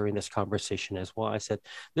night during this conversation as well. I said,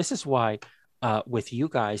 this is why with you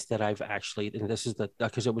guys that I've actually, and this is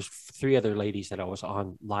because it was 3 other ladies that I was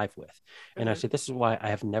on live with. And I said, this is why I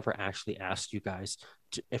have never actually asked you guys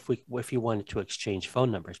if you wanted to exchange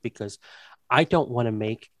phone numbers, because I don't want to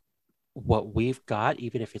make what we've got,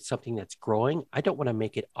 even if it's something that's growing, I don't want to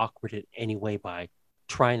make it awkward in any way by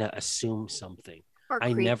trying to assume something. Or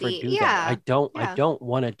I creepy. never do Yeah. that. I don't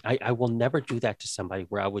want to, I will never do that to somebody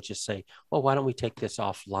where I would just say, well, why don't we take this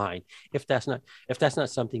offline? If that's not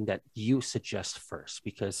something that you suggest first,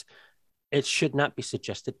 because it should not be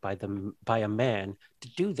suggested by a man to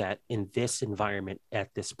do that in this environment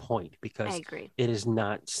at this point, because I agree. It is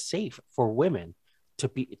not safe for women to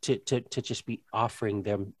just be offering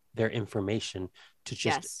them their information to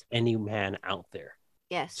just any man out there.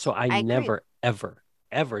 Yes. So I never,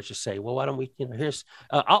 ever just say, well, why don't we, here's,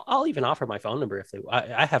 I'll even offer my phone number if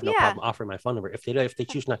I have no problem offering my phone number. If they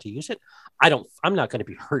choose not to use it, I'm not going to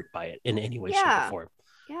be hurt by it in any way, shape, or form.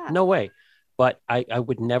 Yeah. No way. But I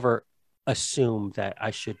would never assume that I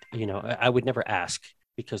should, I would never ask,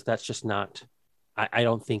 because that's just not, I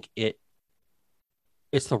don't think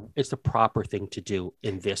it's the proper thing to do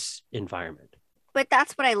in this environment. But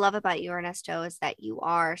that's what I love about you, Ernesto, is that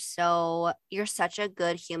you're such a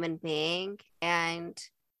good human being, and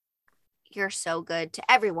you're so good to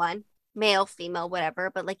everyone, male, female,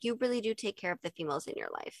 whatever. But like, you really do take care of the females in your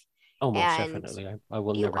life. Oh, most definitely. I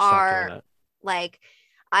will never stop doing that. Like,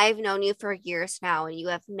 I've known you for years now, and you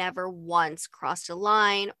have never once crossed a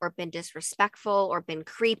line or been disrespectful or been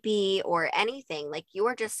creepy or anything. Like, you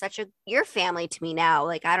are just you're family to me now.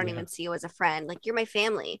 Like, I don't even see you as a friend. Like, you're my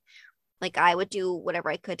family. Like, I would do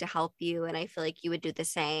whatever I could to help you, and I feel like you would do the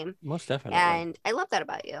same. Most definitely. And I love that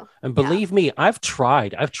about you. And believe me, I've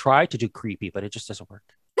tried to do creepy, but it just doesn't work.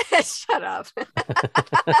 Shut up.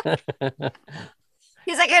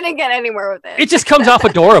 He's like, I didn't get anywhere with it. It just comes off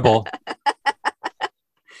adorable.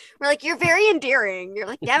 We're like, you're very endearing. You're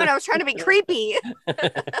like, damn it, I was trying to be creepy.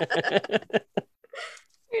 I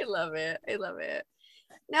love it. I love it.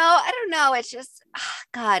 No, I don't know. It's just,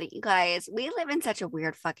 God, you guys, we live in such a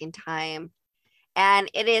weird fucking time. And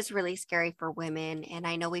it is really scary for women. And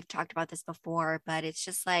I know we've talked about this before, but it's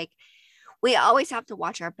just like, we always have to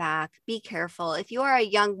watch our back. Be careful. If you are a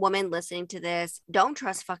young woman listening to this, don't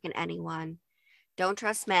trust fucking anyone. Don't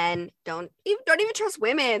trust men. Don't even trust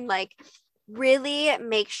women. Like, really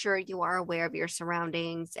make sure you are aware of your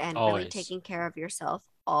surroundings and really taking care of yourself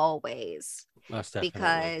always.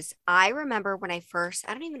 Because I remember when I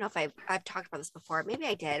don't even know if I've talked about this before. Maybe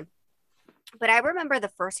I did. But I remember the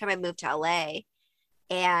first time I moved to LA,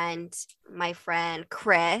 and my friend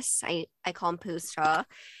Chris, I call him Pusta,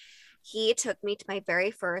 he took me to my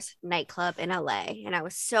very first nightclub in LA, and I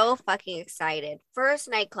was so fucking excited. First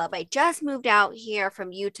nightclub. I just moved out here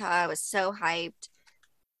from Utah. I was so hyped.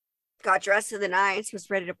 Got dressed to the nines, was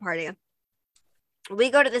ready to party. We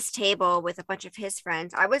go to this table with a bunch of his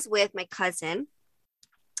friends. I was with my cousin,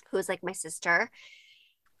 who's like my sister.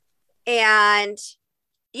 And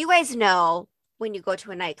you guys know, when you go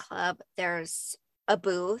to a nightclub, there's a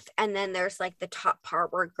booth, and then there's like the top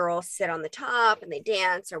part where girls sit on the top and they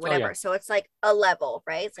dance or whatever. yeah. So it's like a level,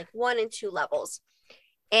 right? It's like 1 and 2 levels.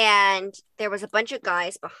 And there was a bunch of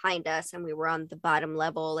guys behind us, and we were on the bottom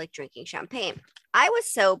level, like drinking champagne. I was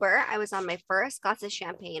sober. I was on my first glass of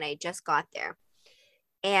champagne. I just got there.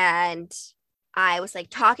 And I was like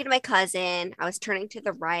talking to my cousin. I was turning to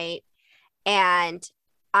the right, and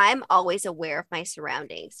I'm always aware of my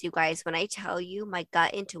surroundings. You guys, when I tell you, my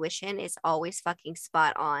gut intuition is always fucking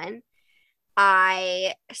spot on.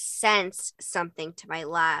 I sensed something to my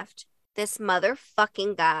left. This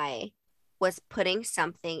motherfucking guy was putting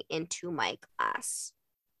something into my glass,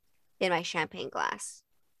 in my champagne glass.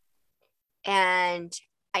 And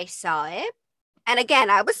I saw it. And again,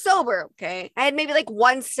 I was sober, okay? I had maybe like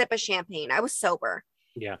 1 sip of champagne. I was sober.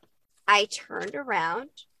 Yeah. I turned around,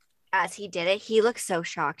 as he did it, he looked so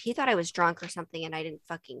shocked. He thought I was drunk or something and I didn't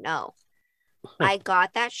fucking know. I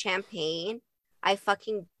got that champagne. I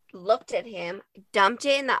fucking looked at him, dumped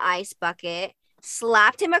it in the ice bucket,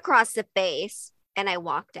 slapped him across the face, and I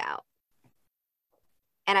walked out.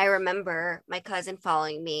 And I remember my cousin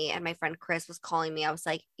following me and my friend Chris was calling me. I was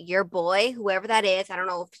like, your boy, whoever that is, I don't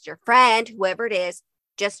know if it's your friend, whoever it is,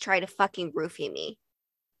 just tried to fucking roofie me.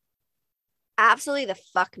 Absolutely the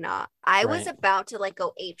fuck not. I was about to like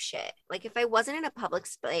go ape shit. Like if I wasn't in a public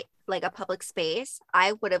space,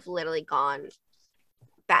 I would have literally gone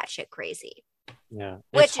batshit crazy. Yeah.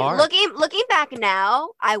 Which looking back now,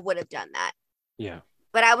 I would have done that. Yeah.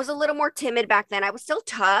 But I was a little more timid back then. I was still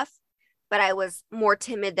tough, but I was more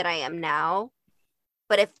timid than I am now.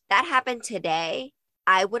 But if that happened today,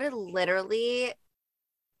 I would have literally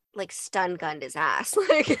like stun gunned his ass.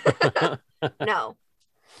 Like no.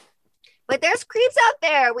 But there's creeps out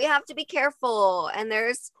there. We have to be careful. And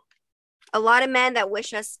there's a lot of men that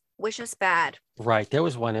wish us bad. Right. There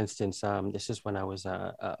was one instance. This is when I was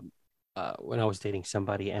dating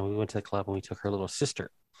somebody, and we went to the club and we took her little sister.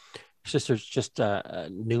 Her sister's just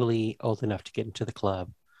newly old enough to get into the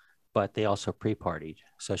club, but they also pre-partied,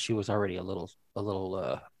 so she was already a little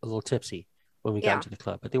tipsy when we got into the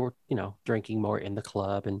club. But they were, drinking more in the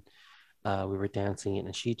club, and we were dancing,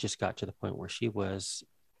 and she just got to the point where she was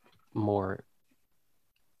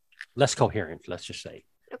less coherent, let's just say.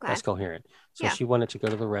 Less coherent. So she wanted to go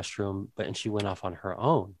to the restroom, and she went off on her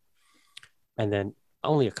own. And then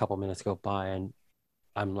only a couple minutes go by, and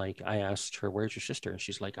I asked her, where's your sister? And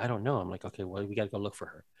she's like, I don't know. I'm like, okay, well, we got to go look for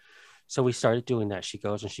her. So we started doing that. She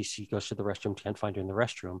goes and she goes to the restroom, can't find her in the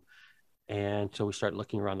restroom. And so we start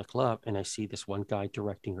looking around the club, and I see this one guy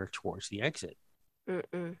directing her towards the exit.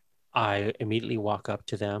 I immediately walk up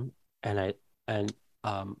to them, and I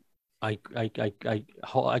grab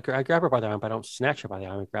her by the arm, but I don't snatch her by the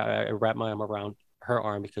arm. I wrap my arm around her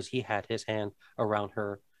arm because he had his hand around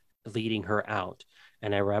her, leading her out.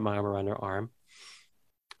 And I wrap my arm around her arm,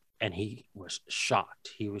 and he was shocked.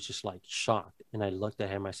 He was just like shocked. And I looked at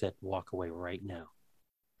him. I said, walk away right now.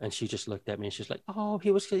 And she just looked at me and she's like, oh,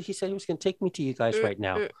 he said he was going to take me to you guys right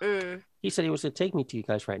now. He said he was going to take me to you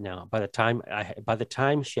guys right now. By the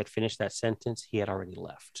time she had finished that sentence, he had already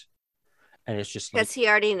left. And it's just because he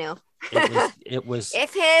already knew. It was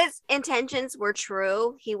if his intentions were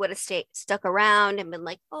true, he would have stuck around and been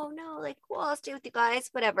like, oh no, like, well, I'll stay with you guys,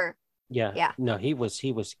 whatever. Yeah. No, he was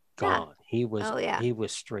gone. He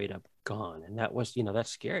was straight up gone. And that was, that's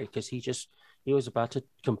scary because he was about to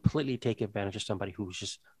completely take advantage of somebody who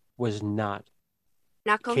was not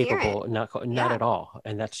coherent. Capable, not at all.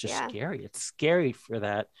 And that's just scary. It's scary for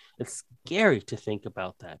that. It's scary to think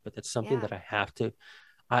about that, but that's something that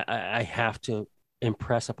I have to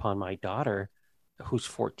impress upon my daughter, who's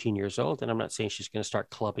 14 years old. And I'm not saying she's going to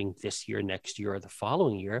start clubbing this year, next year, or the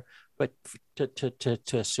following year, but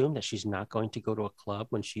to assume that she's not going to go to a club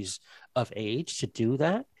when she's of age to do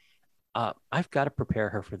that. I've got to prepare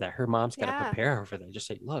her for that. Her mom's got to prepare her for that. Just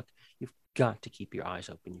say, look, you've got to keep your eyes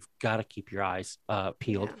open. You've got to keep your eyes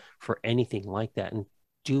peeled for anything like that, and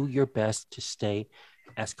do your best to stay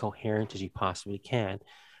as coherent as you possibly can.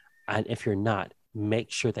 And if you're not,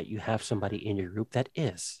 make sure that you have somebody in your group that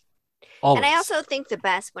is. Always. And I also think the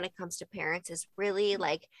best when it comes to parents is really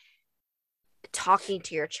like talking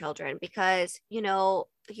to your children, because,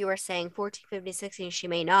 you were saying 14, 15, 16, she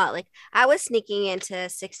may not. Like, I was sneaking into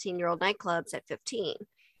 16-year-old nightclubs at 15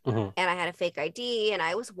 and I had a fake ID and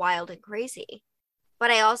I was wild and crazy.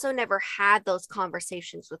 But I also never had those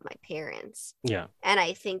conversations with my parents. Yeah. And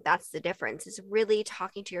I think that's the difference, is really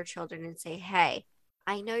talking to your children and say, hey,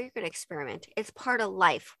 I know you're going to experiment. It's part of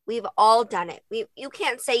life. We've all done it. You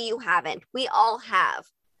can't say you haven't. We all have.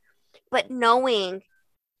 But knowing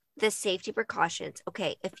the safety precautions.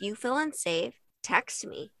 Okay, if you feel unsafe, text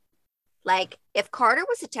me. Like, if Carter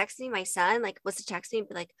was to text me, my son, was to text me and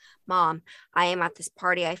be like, Mom, I am at this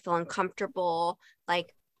party. I feel uncomfortable.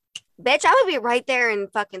 Like, bitch, I will be right there in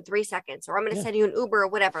fucking 3 seconds. Or I'm going to send you an Uber or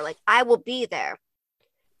whatever. Like, I will be there.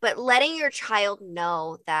 But letting your child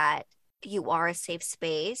know that you are a safe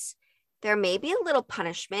space, there may be a little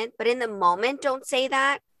punishment, but in the moment, don't say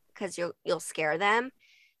that because you'll scare them.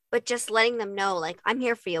 But just letting them know, like, I'm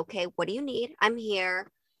here for you. Okay, what do you need? I'm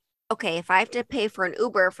here. Okay, if I have to pay for an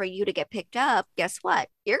Uber for you to get picked up, guess what?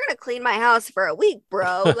 You're going to clean my house for a week,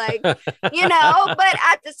 bro. Like, but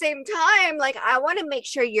at the same time, like, I want to make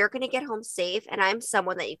sure you're going to get home safe and I'm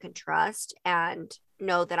someone that you can trust and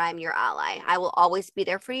know that I'm your ally. I will always be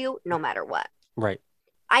there for you no matter what. Right.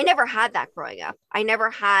 I never had that growing up. I never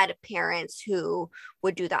had parents who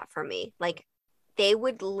would do that for me. Like, they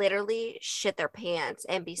would literally shit their pants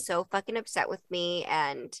and be so fucking upset with me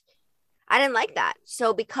and I didn't like that.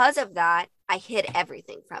 So because of that, I hid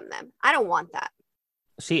everything from them. I don't want that.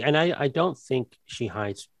 See, and I don't think she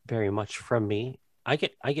hides very much from me. I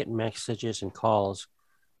get messages and calls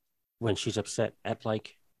when she's upset at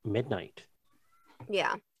like midnight.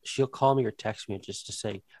 Yeah. She'll call me or text me just to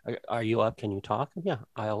say, are you up? Can you talk? And yeah,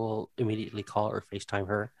 I will immediately call or FaceTime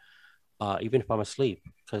her, even if I'm asleep.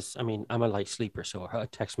 Because I mean, I'm a light sleeper, so a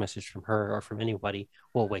text message from her or from anybody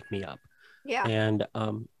will wake me up. Yeah. And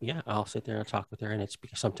yeah, I'll sit there and talk with her. And it's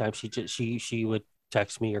because sometimes she would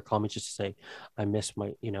text me or call me just to say, I miss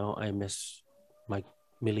my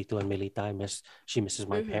Milito and Milita. She misses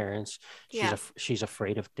my parents. She's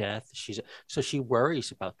afraid of death. So she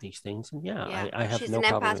worries about these things. And yeah. I have She's no an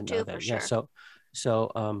problem empath in too, that. for Yeah. sure.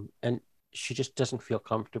 So and she just doesn't feel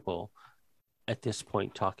comfortable at this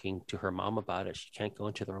point talking to her mom about it. She can't go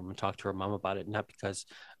into the room and talk to her mom about it, not because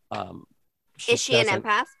is she an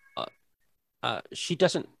empath? She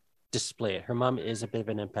doesn't display it. Her mom is a bit of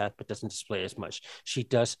an empath, but doesn't display as much. She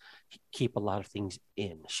does keep a lot of things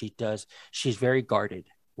in. She's very guarded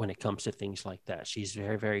when it comes to things like that. She's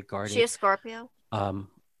very, very guarded. She a Scorpio?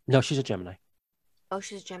 No, she's a Gemini. Oh,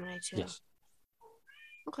 she's a Gemini too. Yes.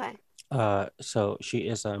 Okay. So she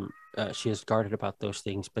is guarded about those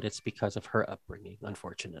things, but it's because of her upbringing,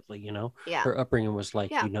 unfortunately. Yeah. Her upbringing was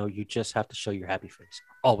like, you just have to show your happy face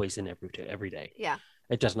always and every day. Yeah.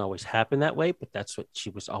 It doesn't always happen that way, but that's what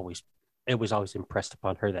it was always impressed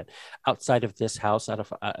upon her, that outside of this house,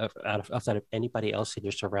 outside of anybody else in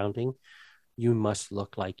your surrounding, you must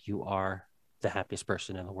look like you are the happiest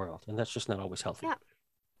person in the world. And that's just not always healthy. Yeah,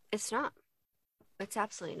 it's not. It's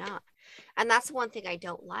absolutely not. And that's one thing I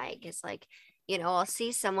don't like is like, I'll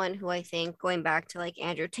see someone who I think, going back to like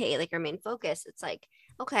Andrew Tate, like our main focus, it's like,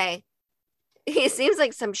 okay, he seems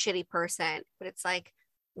like some shitty person, but it's like,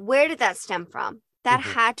 where did that stem from? That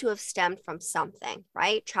had to have stemmed from something,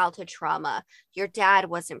 right? Childhood trauma. Your dad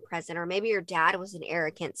wasn't present, or maybe your dad was an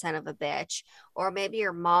arrogant son of a bitch, or maybe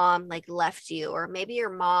your mom like left you, or maybe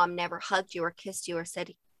your mom never hugged you or kissed you or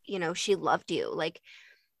said, she loved you. Like,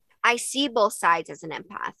 I see both sides as an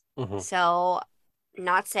empath. So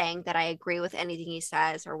not saying that I agree with anything he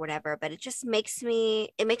says or whatever, but it makes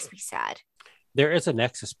me sad. There is a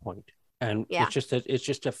nexus point, and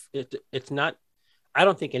it's not. I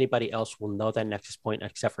don't think anybody else will know that nexus point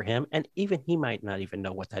except for him. And even he might not even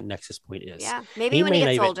know what that nexus point is. Yeah. Maybe when he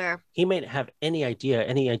gets older. He may not have any idea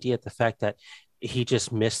of the fact that he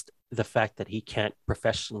just missed the fact that he can't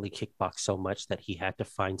professionally kickbox so much that he had to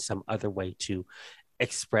find some other way to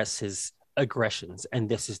express his aggressions. And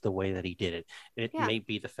this is the way that he did it. It may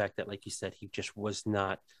be the fact that, like you said, he just was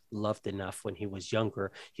not loved enough when he was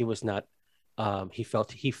younger. He was not, he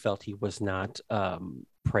felt he was not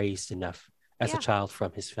praised enough as a child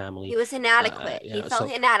from his family. He was inadequate. He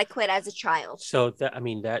felt inadequate as a child. So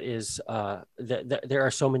that is there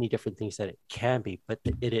are so many different things that it can be, but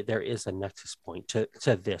there is a nexus point to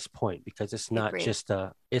this point, because it's not just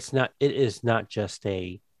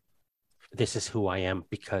this is who I am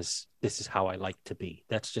because this is how I like to be.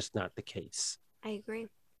 That's just not the case. I agree.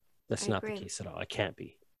 That's not the case at all. It can't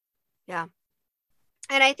be. Yeah.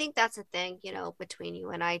 And I think that's the thing, between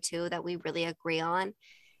you and I too, that we really agree on.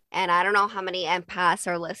 And I don't know how many empaths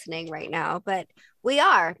are listening right now, but me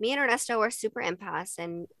and Ernesto are super empaths,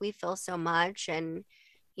 and we feel so much, and,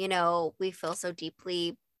 we feel so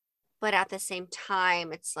deeply. But at the same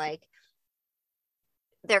time, it's like,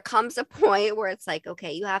 there comes a point where it's like,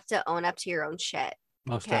 okay, you have to own up to your own shit.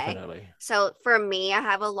 Most definitely. So for me, I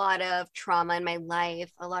have a lot of trauma in my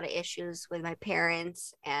life, a lot of issues with my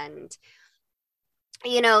parents and,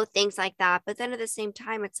 things like that. But then at the same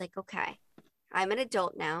time, it's like, okay, I'm an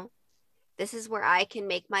adult now. This is where I can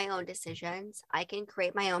make my own decisions. I can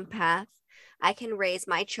create my own path. I can raise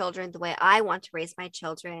my children the way I want to raise my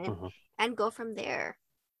children and go from there.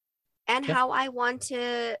 And how I want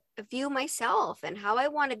to view myself and how I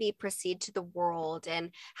want to be perceived to the world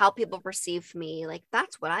and how people perceive me. Like,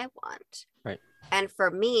 that's what I want. Right. And for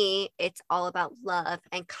me, it's all about love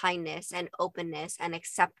and kindness and openness and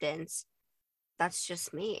acceptance. That's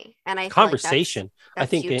just me. And I conversation.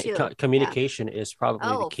 That's I think communication is probably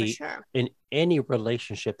the key sure. in any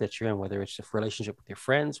relationship that you're in, whether it's a relationship with your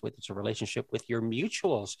friends, whether it's a relationship with your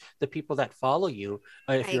mutuals, the people that follow you.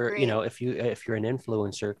 If you're, if you're an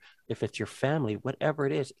influencer, if it's your family, whatever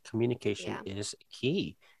it is, communication is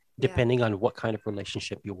key, depending on what kind of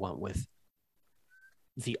relationship you want with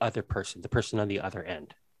the other person, the person on the other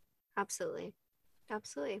end. Absolutely.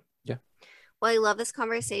 Yeah. Well, I love this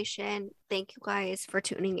conversation. Thank you guys for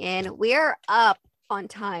tuning in. We are up on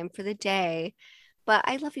time for the day, but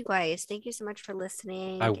I love you guys. Thank you so much for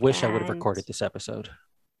listening. I wish I would have recorded this episode.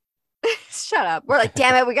 shut up. We're like,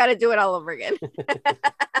 damn it, we got to do it all over again.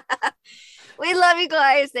 We love you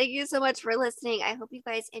guys. Thank you so much for listening. I hope you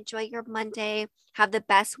guys enjoy your Monday. Have the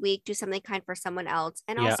best week. Do something kind for someone else,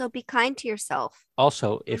 and also be kind to yourself.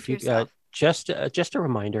 Also, if you just a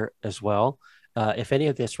reminder as well, if any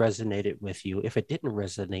of this resonated with you, if it didn't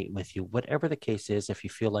resonate with you, whatever the case is, if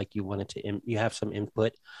you feel like you wanted to, you have some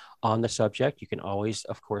input on the subject, you can always,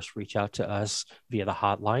 of course, reach out to us via the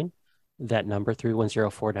hotline. That number,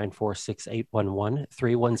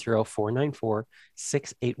 310-494-6811,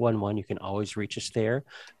 310-494-6811. You can always reach us there.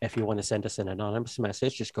 If you want to send us an anonymous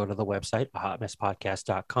message, just go to the website,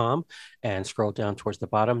 ahotmesspodcast.com, and scroll down towards the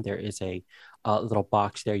bottom. There is a little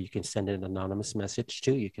box there you can send an anonymous message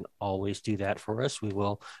to. You can always do that for us. We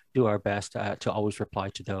will do our best to always reply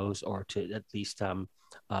to those, or to at least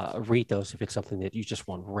read those if it's something that you just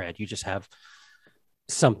want read. You just have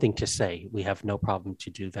something to say. We have no problem to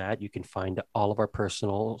do that. You can find all of our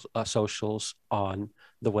personal socials on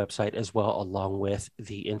the website as well, along with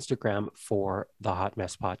the Instagram for the Hot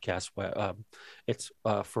Mess Podcast. It's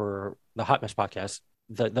for the Hot Mess Podcast.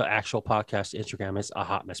 The actual podcast Instagram is a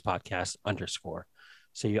Hot Mess Podcast _.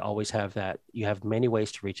 So you always have that. You have many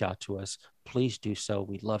ways to reach out to us. Please do so.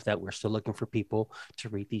 We love that. We're still looking for people to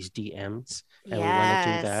read these DMs, and we want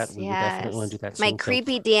to do that. We definitely want to do that soon. My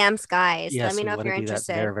creepy DMs, guys. Yes, let me know if you're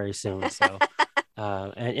interested. Very, very soon. So,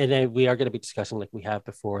 and then we are going to be discussing, like we have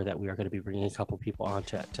before, that we are going to be bringing a couple people on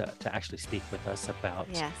to actually speak with us about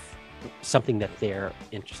something that they're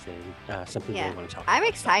interested in, something they want to talk about. I'm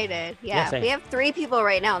excited. Yeah, we have 3 people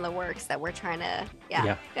right now in the works that we're trying to.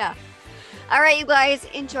 Yeah. All right, you guys,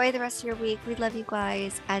 enjoy the rest of your week. We love you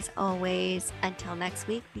guys as always. Until next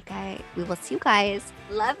week, we will see you guys.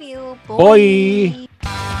 Love you. Bye.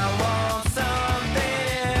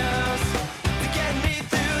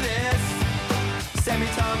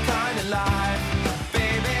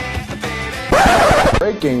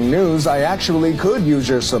 Breaking news, I actually could use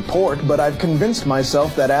your support, but I've convinced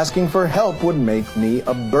myself that asking for help would make me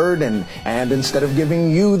a burden. And instead of giving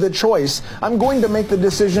you the choice, I'm going to make the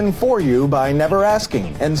decision for you by never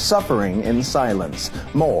asking and suffering in silence.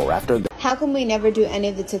 More after this. How come we never do any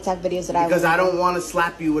of the TikTok videos that Because I don't want to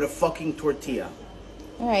slap you with a fucking tortilla.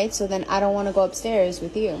 Alright, so then I don't want to go upstairs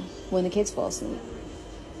with you when the kids fall asleep.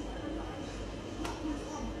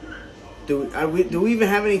 Do we even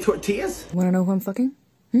have any tortillas? Want to know who I'm fucking?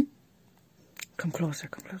 Come closer,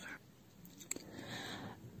 come closer.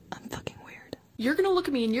 I'm fucking weird. You're gonna look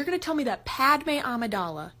at me and you're gonna tell me that Padme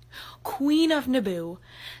Amidala, Queen of Naboo,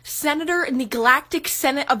 Senator in the Galactic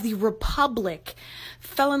Senate of the Republic,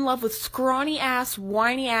 fell in love with scrawny ass,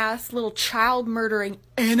 whiny ass, little child murdering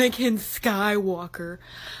Anakin Skywalker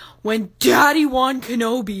when Daddy Wan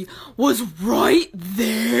Kenobi was right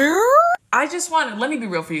there? Let me be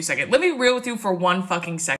real for you a second. Let me be real with you for one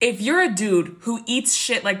fucking second. If you're a dude who eats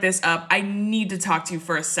shit like this up, I need to talk to you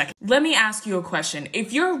for a second. Let me ask you a question.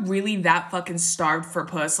 If you're really that fucking starved for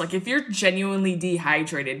puss, like if you're genuinely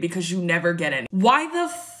dehydrated because you never get any, why the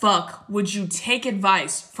fuck would you take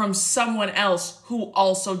advice from someone else who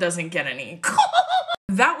also doesn't get any?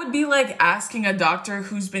 That would be like asking a doctor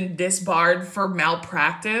who's been disbarred for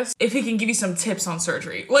malpractice if he can give you some tips on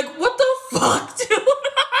surgery. Like, what the fuck, dude?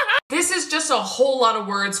 This is just a whole lot of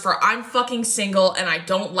words for I'm fucking single and I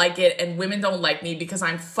don't like it and women don't like me because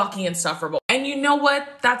I'm fucking insufferable. And you know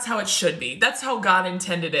what? That's how it should be. That's how God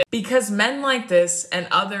intended it. Because men like this and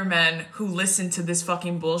other men who listen to this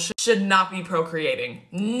fucking bullshit should not be procreating.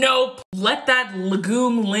 Nope. Let that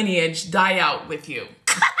legume lineage die out with you.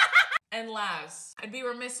 And last, I'd be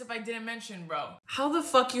remiss if I didn't mention, bro. How the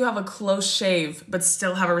fuck you have a close shave but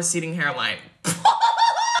still have a receding hairline?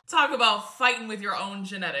 Talk about fighting with your own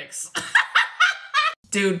genetics.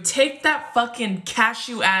 Dude, take that fucking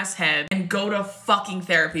cashew ass head and go to fucking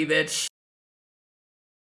therapy, bitch.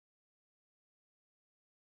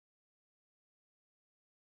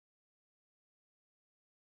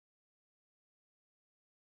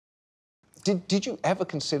 Did you ever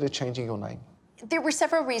consider changing your name? There were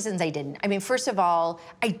several reasons I didn't. I mean, first of all,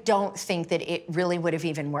 I don't think that it really would have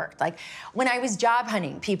even worked. Like, when I was job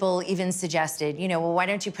hunting, people even suggested, well, why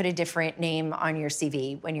don't you put a different name on your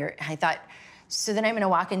CV I thought, so then I'm gonna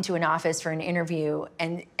walk into an office for an interview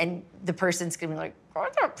and the person's gonna be like, oh,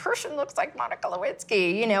 that person looks like Monica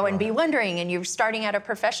Lewinsky, and be wondering, and you're starting out a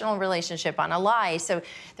professional relationship on a lie. So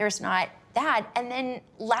there's not that. And then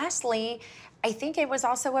lastly, I think it was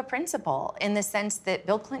also a principle in the sense that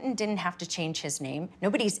Bill Clinton didn't have to change his name.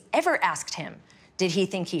 Nobody's ever asked him, did he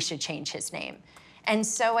think he should change his name? And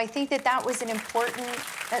so I think that was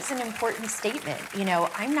that's an important statement.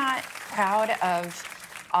 I'm not proud of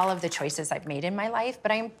all of the choices I've made in my life,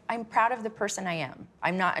 but I'm proud of the person I am.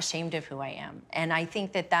 I'm not ashamed of who I am. And I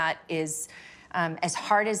think that that is, as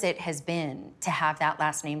hard as it has been to have that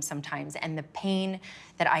last name sometimes, and the pain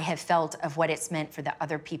that I have felt of what it's meant for the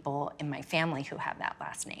other people in my family who have that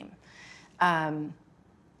last name,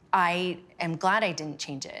 I am glad I didn't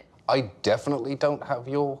change it. I definitely don't have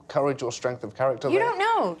your courage or strength of character You there. don't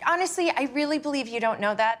know. Honestly, I really believe you don't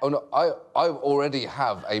know that. Oh, no, I already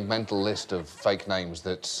have a mental list of fake names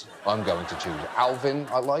that I'm going to choose. Alvin,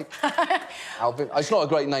 I like. Alvin. It's not a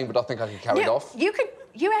great name, but I think I can carry it off.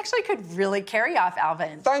 You actually could really carry off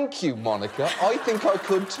Alvin. Thank you, Monica. I think I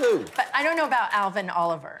could too. But I don't know about Alvin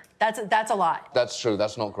Oliver. That's a lot. That's true.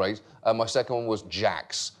 That's not great. My second one was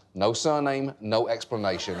Jax. No surname, no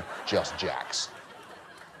explanation, just Jax.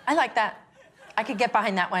 I like that. I could get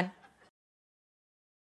behind that one.